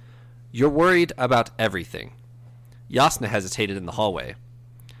 You're worried about everything. Jasnah hesitated in the hallway.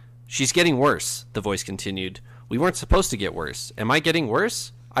 She's getting worse, the voice continued. We weren't supposed to get worse. Am I getting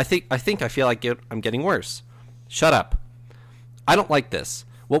worse? I feel like I'm getting worse. Shut up. I don't like this.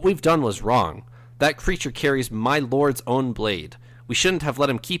 What we've done was wrong. That creature carries my lord's own blade. We shouldn't have let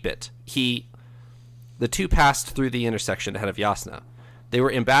him keep it. The two passed through the intersection ahead of Jasnah. They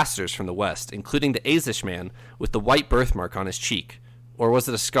were ambassadors from the West, including the Azish man with the white birthmark on his cheek. Or was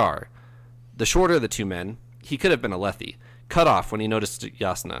it a scar? The shorter of the two men, he could have been a Lethi, cut off when he noticed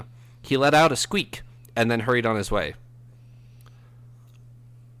Yasna. He let out a squeak and then hurried on his way.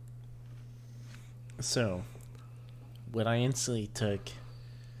 So, what I instantly took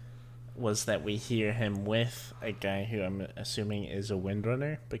was that we hear him with a guy who I'm assuming is a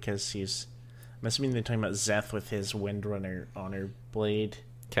Windrunner, because I'm assuming they're talking about Szeth with his Windrunner honor blade.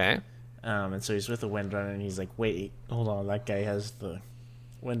 Okay. And so he's with a Windrunner, and he's like, wait, hold on, that guy has the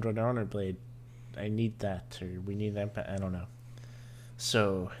Windrunner honor blade. I need that, or we need that, but I don't know.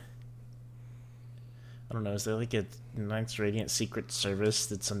 So, I don't know, is there like a Knights Radiant Secret Service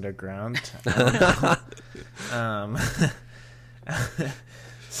that's underground? I don't know.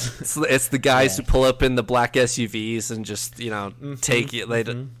 It's the guys who pull up in the black SUVs and just, take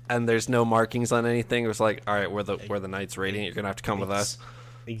it. And there's no markings on anything. It's like, all right, we're the Knights Radiant. You're gonna have to come with us.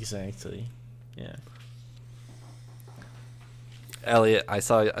 Exactly. Yeah. Elliot, I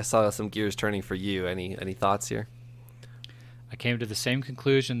saw some gears turning for you. Any thoughts here? I came to the same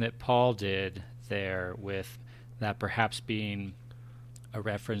conclusion that Paul did there, with that perhaps being a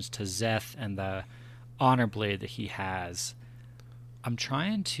reference to Szeth and the honor blade that he has. I'm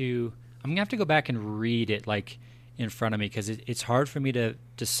going to have to go back and read it like in front of me, because it's hard for me to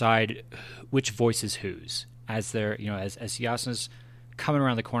decide which voice is whose. As they're, as Yasna's coming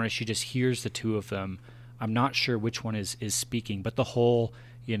around the corner, she just hears the two of them. I'm not sure which one is speaking, but the whole,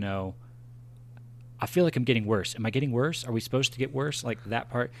 I feel like I'm getting worse. Am I getting worse? Are we supposed to get worse? Like that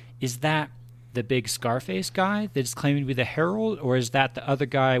part. Is that the big Scarface guy that's claiming to be the Herald, or is that the other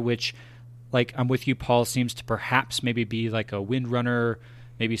guy, which, like, I'm with you, Paul, seems to perhaps maybe be like a Windrunner,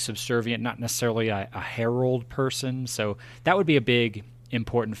 maybe subservient, not necessarily a Herald person. So that would be a big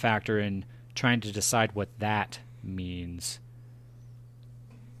important factor in trying to decide what that means.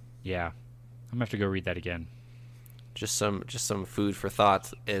 Yeah. I'm going to have to go read that again. Just some food for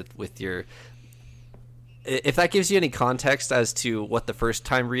thought with your... If that gives you any context as to what the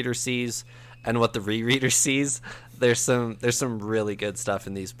first-time reader sees and what the rereader sees, there's some really good stuff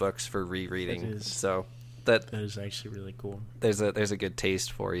in these books for rereading. So that is actually really cool. There's a good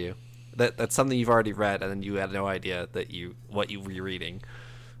taste for you. That's something you've already read, and then you had no idea what you were reading.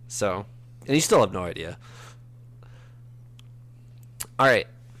 So, and you still have no idea. All right.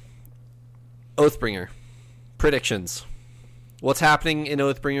 Oathbringer. Predictions. What's happening in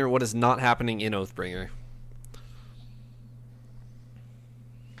Oathbringer? What is not happening in Oathbringer?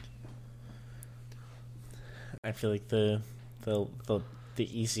 I feel like the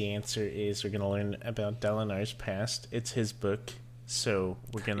easy answer is we're gonna learn about Dalinar's past. It's his book, so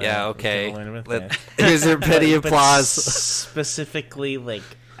we're gonna learn about that. Here's your petty applause. Specifically, like,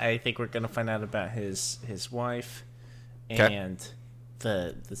 I think we're gonna find out about his wife and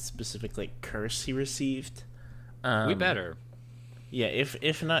the specific like curse he received. We better. Yeah,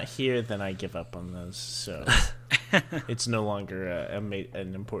 if not here, then I give up on those. So it's no longer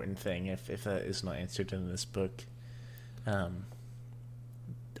an important thing if that is not answered in this book. All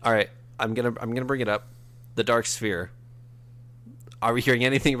right, I'm gonna bring it up. The Dark Sphere. Are we hearing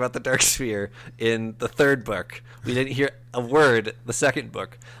anything about the Dark Sphere in the third book? We didn't hear a word the second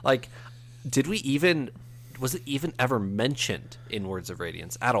book. Like, was it even ever mentioned in Words of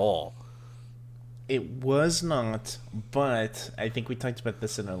Radiance at all? It was not, but I think we talked about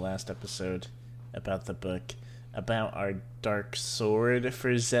this in our last episode about the book, about our dark sword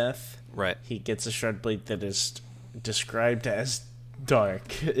for Szeth. Right. He gets a shard blade that is described as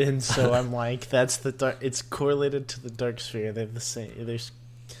dark, and so I'm like, that's the dark. It's correlated to the Dark Sphere. They're the same.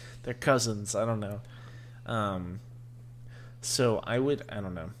 They're cousins. I don't know. So I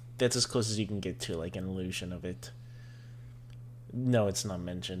don't know. That's as close as you can get to like an illusion of it. No, it's not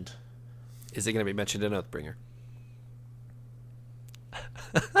mentioned. Is it going to be mentioned in Oathbringer?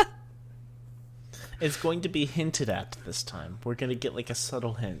 It's going to be hinted at this time. We're going to get like a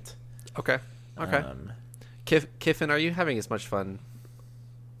subtle hint. Okay. Kiffin, are you having as much fun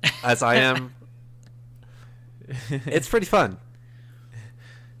as I am? It's pretty fun.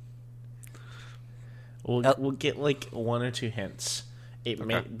 We'll get like one or two hints. It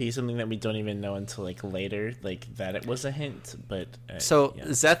may be something that we don't even know until like later, like that it was a hint. But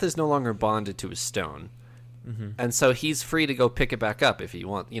Szeth is no longer bonded to his stone, and so he's free to go pick it back up if he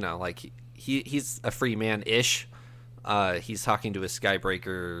wants. Like he's a free man ish. He's talking to a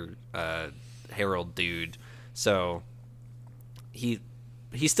Skybreaker Herald dude, so he's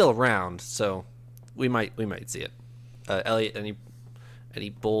still around. So we might see it. Elliot, any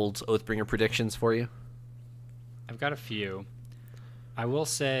bold Oathbringer predictions for you? I've got a few. I will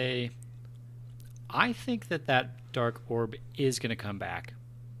say, I think that Dark Orb is going to come back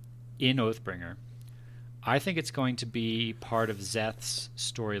in Oathbringer, I think it's going to be part of Szeth's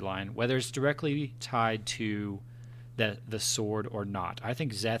storyline, whether it's directly tied to the sword or not. I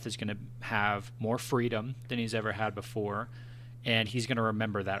think Szeth is going to have more freedom than he's ever had before, and he's going to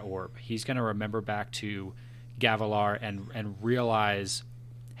remember that orb. He's going to remember back to Gavilar and realize,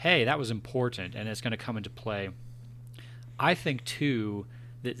 hey, that was important, and it's going to come into play. I think, too,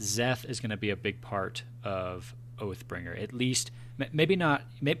 that Szeth is going to be a big part of Oathbringer, at least maybe not,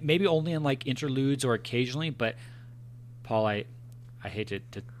 maybe only in like interludes or occasionally, but Paul, I hate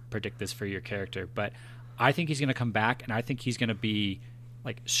to predict this for your character, but I think he's going to come back, and I think he's going to be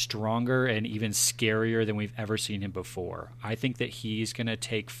like stronger and even scarier than we've ever seen him before. I think that he's going to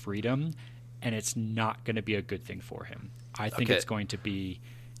take freedom, and it's not going to be a good thing for him. I think it's going to be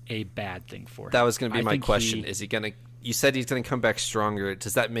a bad thing for him. That was going to be my question. Is he going to? You said he's going to come back stronger.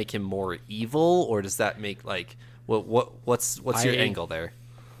 Does that make him more evil, or does that make like what's your angle there?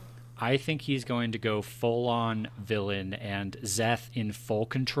 I think he's going to go full-on villain, and Szeth in full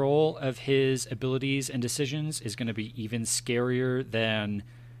control of his abilities and decisions is going to be even scarier than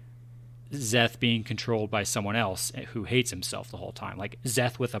Szeth being controlled by someone else who hates himself the whole time. Like,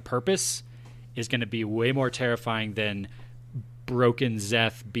 Szeth with a purpose is going to be way more terrifying than broken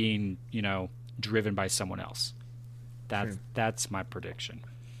Szeth being, driven by someone else. That's my prediction.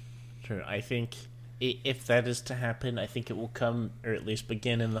 True. I think if that is to happen, I think it will come, or at least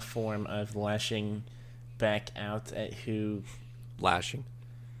begin, in the form of lashing back out at who... Lashing?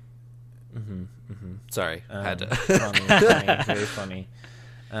 Mm-hmm. Mm-hmm. Sorry, had to... funny, very funny.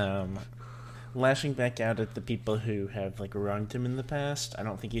 Lashing back out at the people who have wronged him in the past. I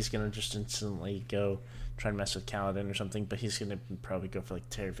don't think he's going to just instantly go try and mess with Kaladin or something, but he's going to probably go for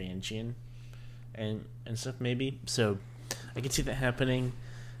Taravangian and stuff, maybe. So I can see that happening.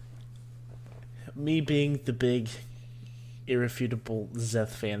 Me being the big, irrefutable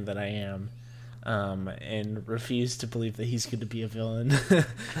Szeth fan that I am, and refuse to believe that he's going to be a villain,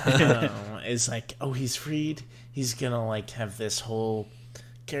 is he's freed. He's going to have this whole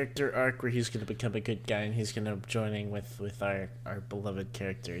character arc where he's going to become a good guy, and he's going to joining with our beloved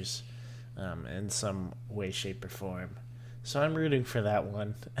characters in some way, shape, or form. So I'm rooting for that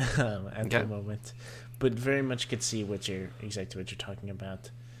one at the moment, but very much could see exactly what you're talking about.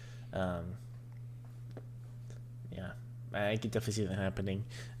 Yeah, I could definitely see that happening.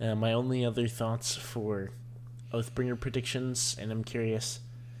 My only other thoughts for Oathbringer predictions, and I'm curious,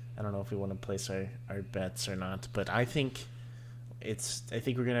 I don't know if we want to place our bets or not, but I think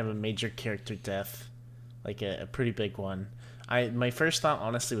we're gonna have a major character death, a pretty big one. My first thought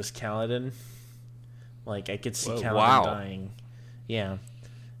honestly was Kaladin. I could see Kaladin dying. Yeah.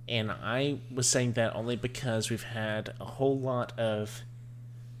 And I was saying that only because we've had a whole lot of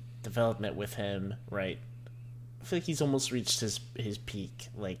development with him, right? I feel like he's almost reached his peak.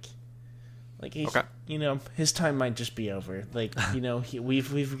 He's, his time might just be over.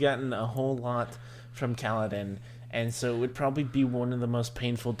 We've gotten a whole lot from Kaladin, and so it would probably be one of the most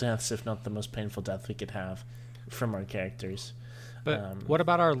painful deaths, if not the most painful death we could have from our characters. But what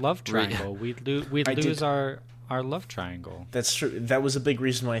about our love triangle? We'd lose our love triangle. That's true. That was a big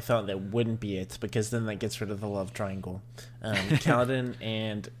reason why I thought that wouldn't be it, because then that gets rid of the love triangle. Kaladin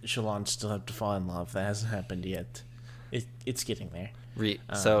and Shallan still have to fall in love. That hasn't happened yet. It's getting there.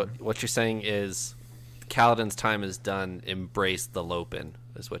 So what you're saying is Kaladin's time is done. Embrace the Lopen,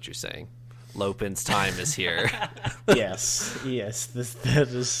 is what you're saying. Lopen's time is here. Yes. That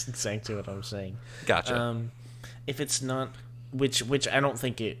is exactly what I'm saying. Gotcha. If it's not... Which I don't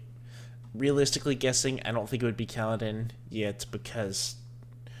think it... Realistically guessing, I don't think it would be Kaladin yet, because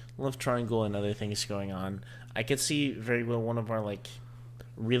love triangle and other things going on. I could see very well one of our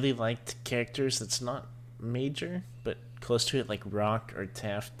really liked characters that's not major but close to it, like Rock or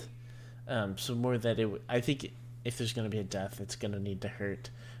Taft. So more that I think if there's going to be a death, it's going to need to hurt,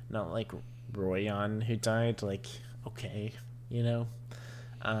 not like Royan who died. Okay,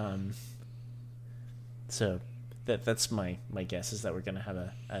 So that's my guess, is that we're going to have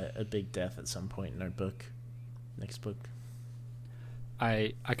a big death at some point in our next book.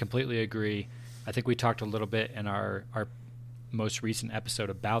 I completely agree. I think we talked a little bit in our most recent episode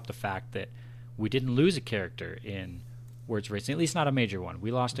about the fact that we didn't lose a character in Words of Racing, at least not a major one.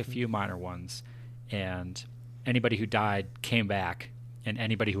 We lost a few minor ones, and anybody who died came back, and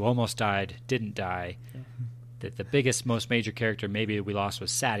anybody who almost died didn't die. The biggest, most major character maybe we lost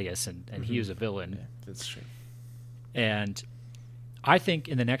was Sadeas, and he was a villain. Yeah, that's true. And I think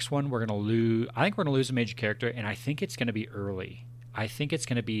in the next one we're going to lose. I think we're going to lose a major character, and I think it's going to be early. I think it's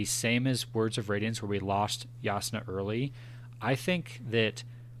going to be same as Words of Radiance, where we lost Jasnah early. I think that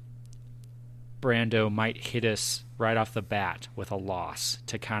Brando might hit us right off the bat with a loss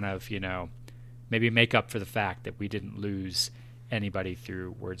to kind of, maybe make up for the fact that we didn't lose anybody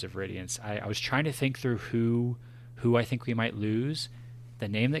through Words of Radiance. I was trying to think through who I think we might lose. The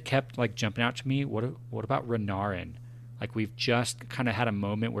name that kept jumping out to me, what about Renarin? We've just kind of had a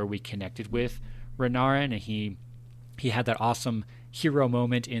moment where we connected with Renarin, and he had that awesome hero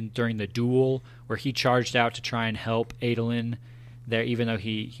moment during the duel where he charged out to try and help Adolin there, even though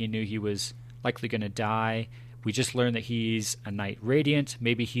he knew he was likely going to die. We just learned that he's a Knight Radiant.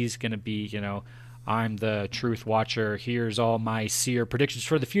 Maybe he's going to be, I'm the Truth Watcher. Here's all my seer predictions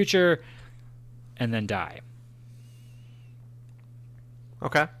for the future, and then die.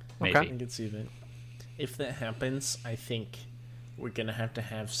 Okay. Maybe. I can see that. If that happens, I think we're going to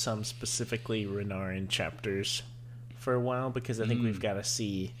have some specifically Renarin chapters for a while, because I think we've got to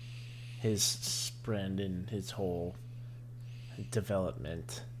see his spread and his whole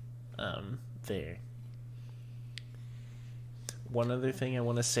development there. One other thing I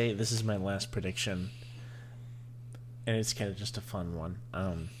want to say, this is my last prediction, and it's kind of just a fun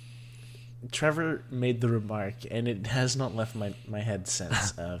one. Trevor made the remark, and it has not left my head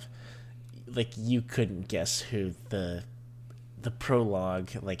since, of you couldn't guess who the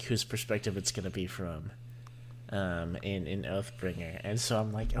prologue, whose perspective it's going to be from in Oathbringer. And so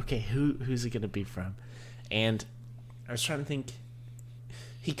I'm like, okay, who's it going to be from? And I was trying to think,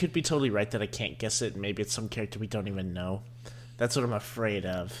 he could be totally right that I can't guess it. Maybe it's some character we don't even know. That's what I'm afraid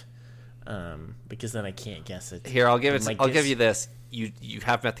of, because then I can't guess it. Here, I'll give you this. You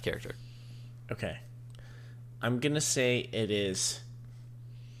have met the character. Okay. I'm going to say it is...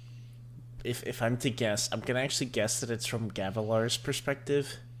 If I'm to guess, I'm going to actually guess that it's from Gavilar's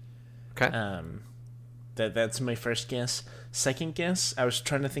perspective. Okay. That's my first guess. Second guess, I was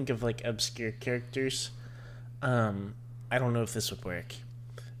trying to think of obscure characters. I don't know if this would work.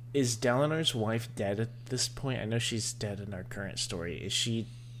 Is Dalinar's wife dead at this point? I know she's dead in our current story. Is she...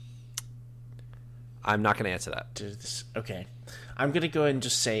 I'm not going to answer that. Okay. I'm going to go ahead and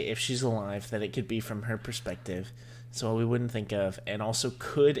just say if she's alive, that it could be from her perspective. So we wouldn't think of, and also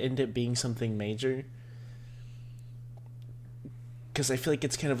could end up being something major. Because I feel like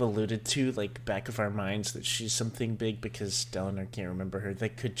it's kind of alluded to, back of our minds, that she's something big because Dalinar can't remember her.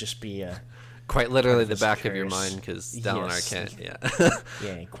 That could just be a... Quite literally the back of your mind, because Dalinar can't, yeah.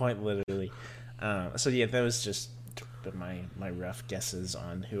 Yeah, quite literally. So yeah, that was just my rough guesses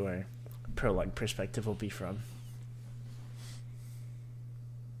on who our prologue perspective will be from.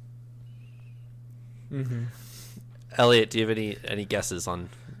 Mm-hmm. Elliot, do you have any guesses on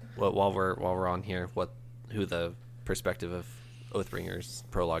what while we're on here, who the perspective of Oathbringer's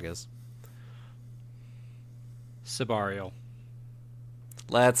prologue is? Sebarial.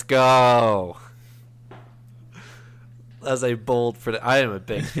 Let's go. That's a bold prediction. I am a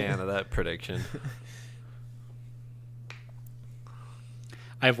big fan of that prediction.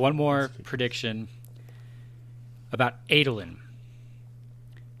 I have one more prediction about Adolin.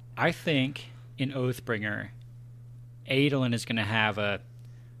 I think in Oathbringer, Adolin is going to have a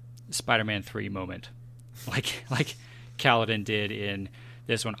Spider-Man 3 moment, like Kaladin did in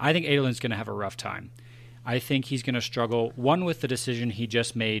this one. I think Adolin's going to have a rough time. I think he's going to struggle, one, with the decision he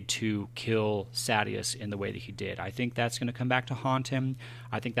just made to kill Sadeas in the way that he did. I think that's going to come back to haunt him.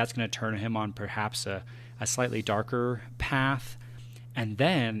 I think that's going to turn him on perhaps a slightly darker path. And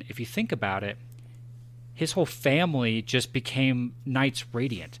then, if you think about it, his whole family just became Knights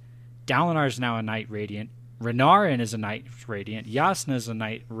Radiant. Dalinar is now a Knight Radiant. Renarin is a Knight Radiant. Jasnah is a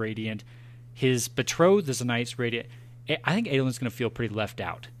Knight Radiant. His betrothed is a Knight Radiant. I think Adolin's going to feel pretty left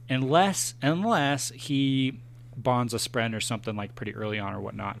out. Unless he bonds a Spren or something pretty early on or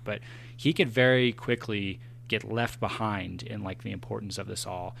whatnot. But he could very quickly get left behind in the importance of this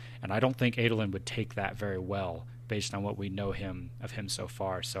all. And I don't think Adolin would take that very well based on what we know of him so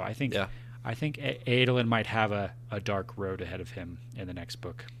far. So I think Adolin might have a dark road ahead of him in the next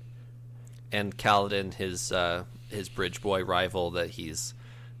book. And Kaladin, his bridge boy rival that he's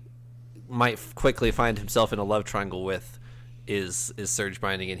might quickly find himself in a love triangle with, is surge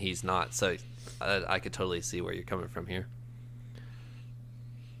binding, and he's not. So I could totally see where you're coming from here.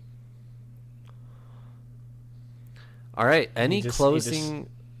 All right. Any closing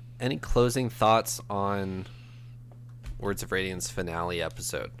thoughts on Words of Radiance finale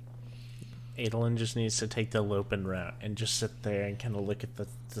episode? Adolin just needs to take the Lopen route and just sit there and kind of look at the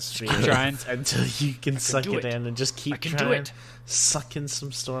sphere trying until you can suck it in and just keep trying. Do it. Suck in some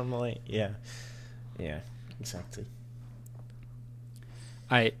Stormlight. Yeah, exactly.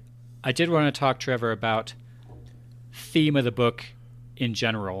 I did want to talk, Trevor, about theme of the book in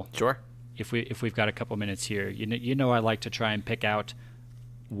general. Sure. If we've got a couple minutes here, you know I like to try and pick out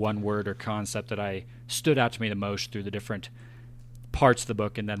one word or concept that I stood out to me the most through the different parts of the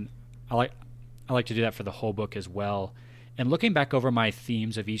book, and then I like to do that for the whole book as well. And looking back over my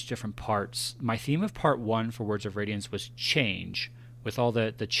themes of each different parts, my theme of part 1 for Words of Radiance was change, with all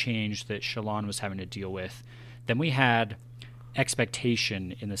the change that Shallan was having to deal with. Then we had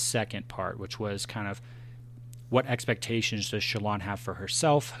expectation in the second part, which was kind of what expectations does Shallan have for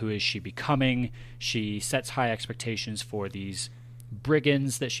herself? Who is she becoming? She sets high expectations for these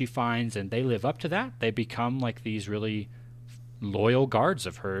brigands that she finds, and they live up to that. They become like these really loyal guards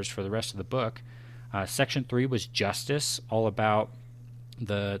of hers for the rest of the book. Section 3 was justice, all about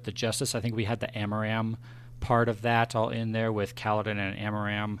the justice. I think we had the Amaram part of that all in there with Kaladin and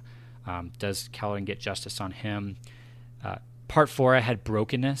Amaram. Does Kaladin get justice on him? Part 4, I had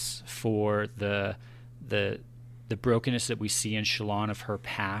brokenness for the brokenness that we see in Shallan of her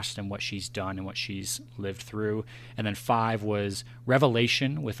past and what she's done and what she's lived through. And then 5 was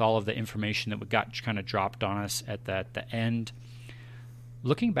revelation, with all of the information that got kind of dropped on us at the end.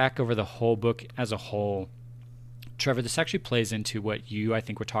 Looking back over the whole book as a whole, Trevor, this actually plays into what you, I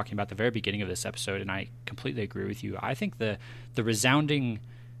think, were talking about at the very beginning of this episode, and I completely agree with you. I think the resounding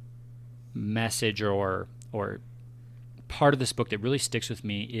message or part of this book that really sticks with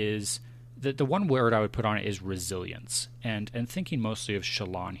me is the one word I would put on it is resilience, and thinking mostly of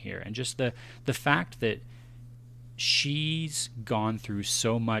Shallan here, and just the fact that she's gone through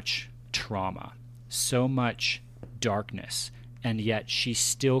so much trauma, so much darkness, and yet she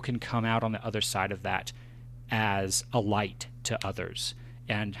still can come out on the other side of that as a light to others,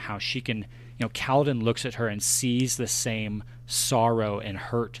 and how she can, Kaladin looks at her and sees the same sorrow and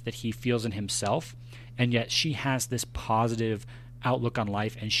hurt that he feels in himself, and yet she has this positive outlook on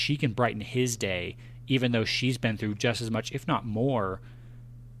life, and she can brighten his day, even though she's been through just as much, if not more,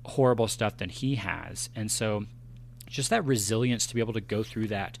 horrible stuff than he has. And so just that resilience to be able to go through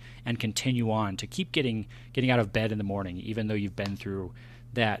that and continue on, to keep getting out of bed in the morning, even though you've been through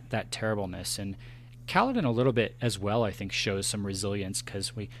that terribleness. And Kaladin a little bit as well, I think, shows some resilience,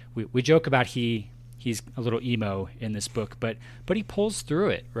 because we joke about he's a little emo in this book, but he pulls through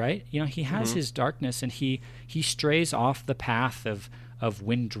it, right? He has his darkness, and he strays off the path of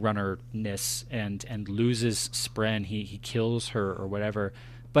windrunnerness and loses Spren. He kills her or whatever,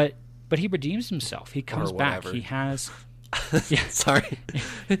 but he redeems himself. He comes back. He has. Yeah. Sorry.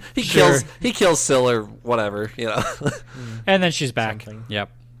 He kills Syl or whatever, And then she's back. Something.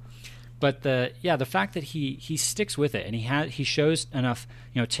 Yep. But the fact that he sticks with it, and he shows enough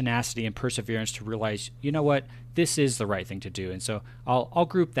tenacity and perseverance to realize, what, this is the right thing to do. And so I'll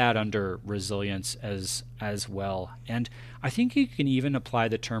group that under resilience as well. And I think you can even apply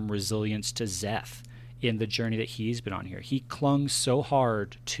the term resilience to Szeth in the journey that he's been on here. He clung so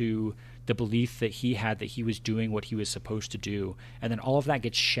hard to the belief that he had that he was doing what he was supposed to do, and then all of that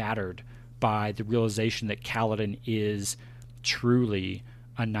gets shattered by the realization that Kaladin is truly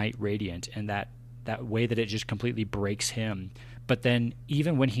a Knight Radiant, and that way that it just completely breaks him. But then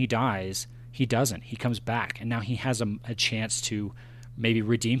even when he dies, he doesn't. He comes back, and now he has a chance to maybe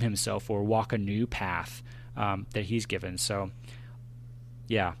redeem himself or walk a new path that he's given. So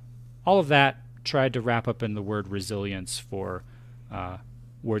yeah, all of that tried to wrap up in the word resilience for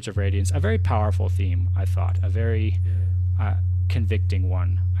Words of Radiance. A very powerful theme, I thought. A very convicting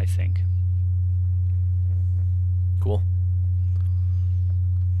one, I think. Cool.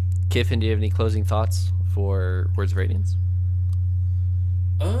 Kiffin, do you have any closing thoughts for Words of Radiance?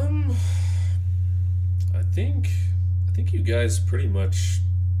 I think you guys pretty much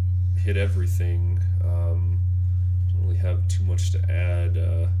hit everything. Don't really have too much to add.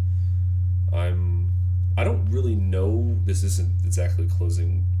 I don't really know. This isn't exactly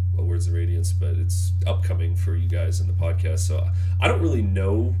closing Words of Radiance, but it's upcoming for you guys in the podcast. So I don't really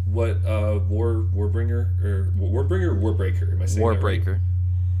know what Warbreaker. Am I saying Warbreaker? That right?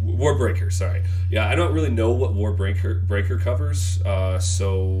 Warbreaker, sorry. Yeah, I don't really know what Warbreaker covers,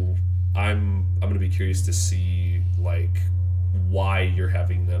 so I'm going to be curious to see why you're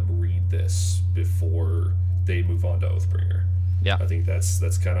having them read this before they move on to Oathbringer. Yeah, I think that's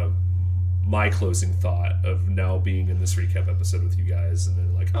kind of my closing thought of now being in this recap episode with you guys, and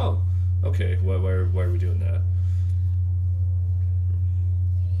then oh, okay, why are we doing that?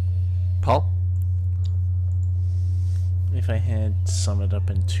 Paul? If I had to sum it up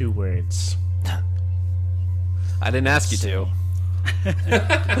in 2 words. I didn't ask you to.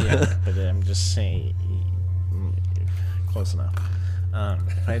 Yeah, but I'm just saying, close enough.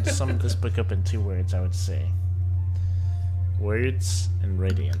 If I had to sum this book up in 2 words, I would say words and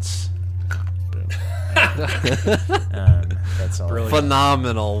radiance. Boom. That's all. Brilliant.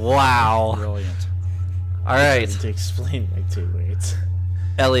 Phenomenal. Wow. Brilliant. All right. To explain my 2 words.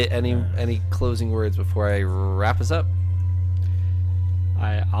 Elliot, any closing words before I wrap us up?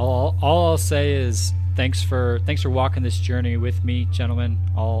 All I'll say is thanks for walking this journey with me, gentlemen,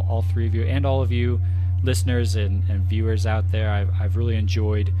 all three of you, and all of you listeners and viewers out there. I've really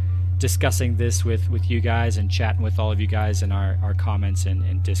enjoyed discussing this with you guys and chatting with all of you guys in our comments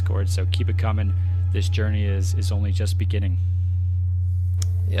and Discord. So keep it coming. This journey is only just beginning.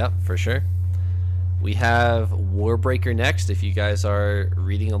 Yep, for sure. We have Warbreaker next. If you guys are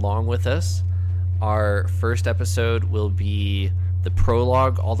reading along with us, our first episode will be the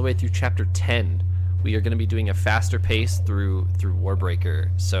prologue all the way through chapter 10. We are going to be doing a faster pace through Warbreaker.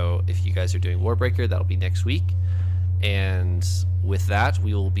 So if you guys are doing Warbreaker, that'll be next week. And with that,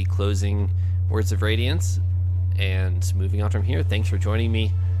 we will be closing Words of Radiance and moving on from here. Thanks for joining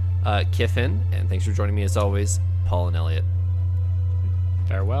me, Kiffin, and thanks for joining me as always, Paul and Elliot.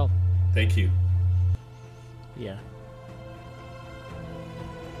 Farewell. Thank you. Yeah.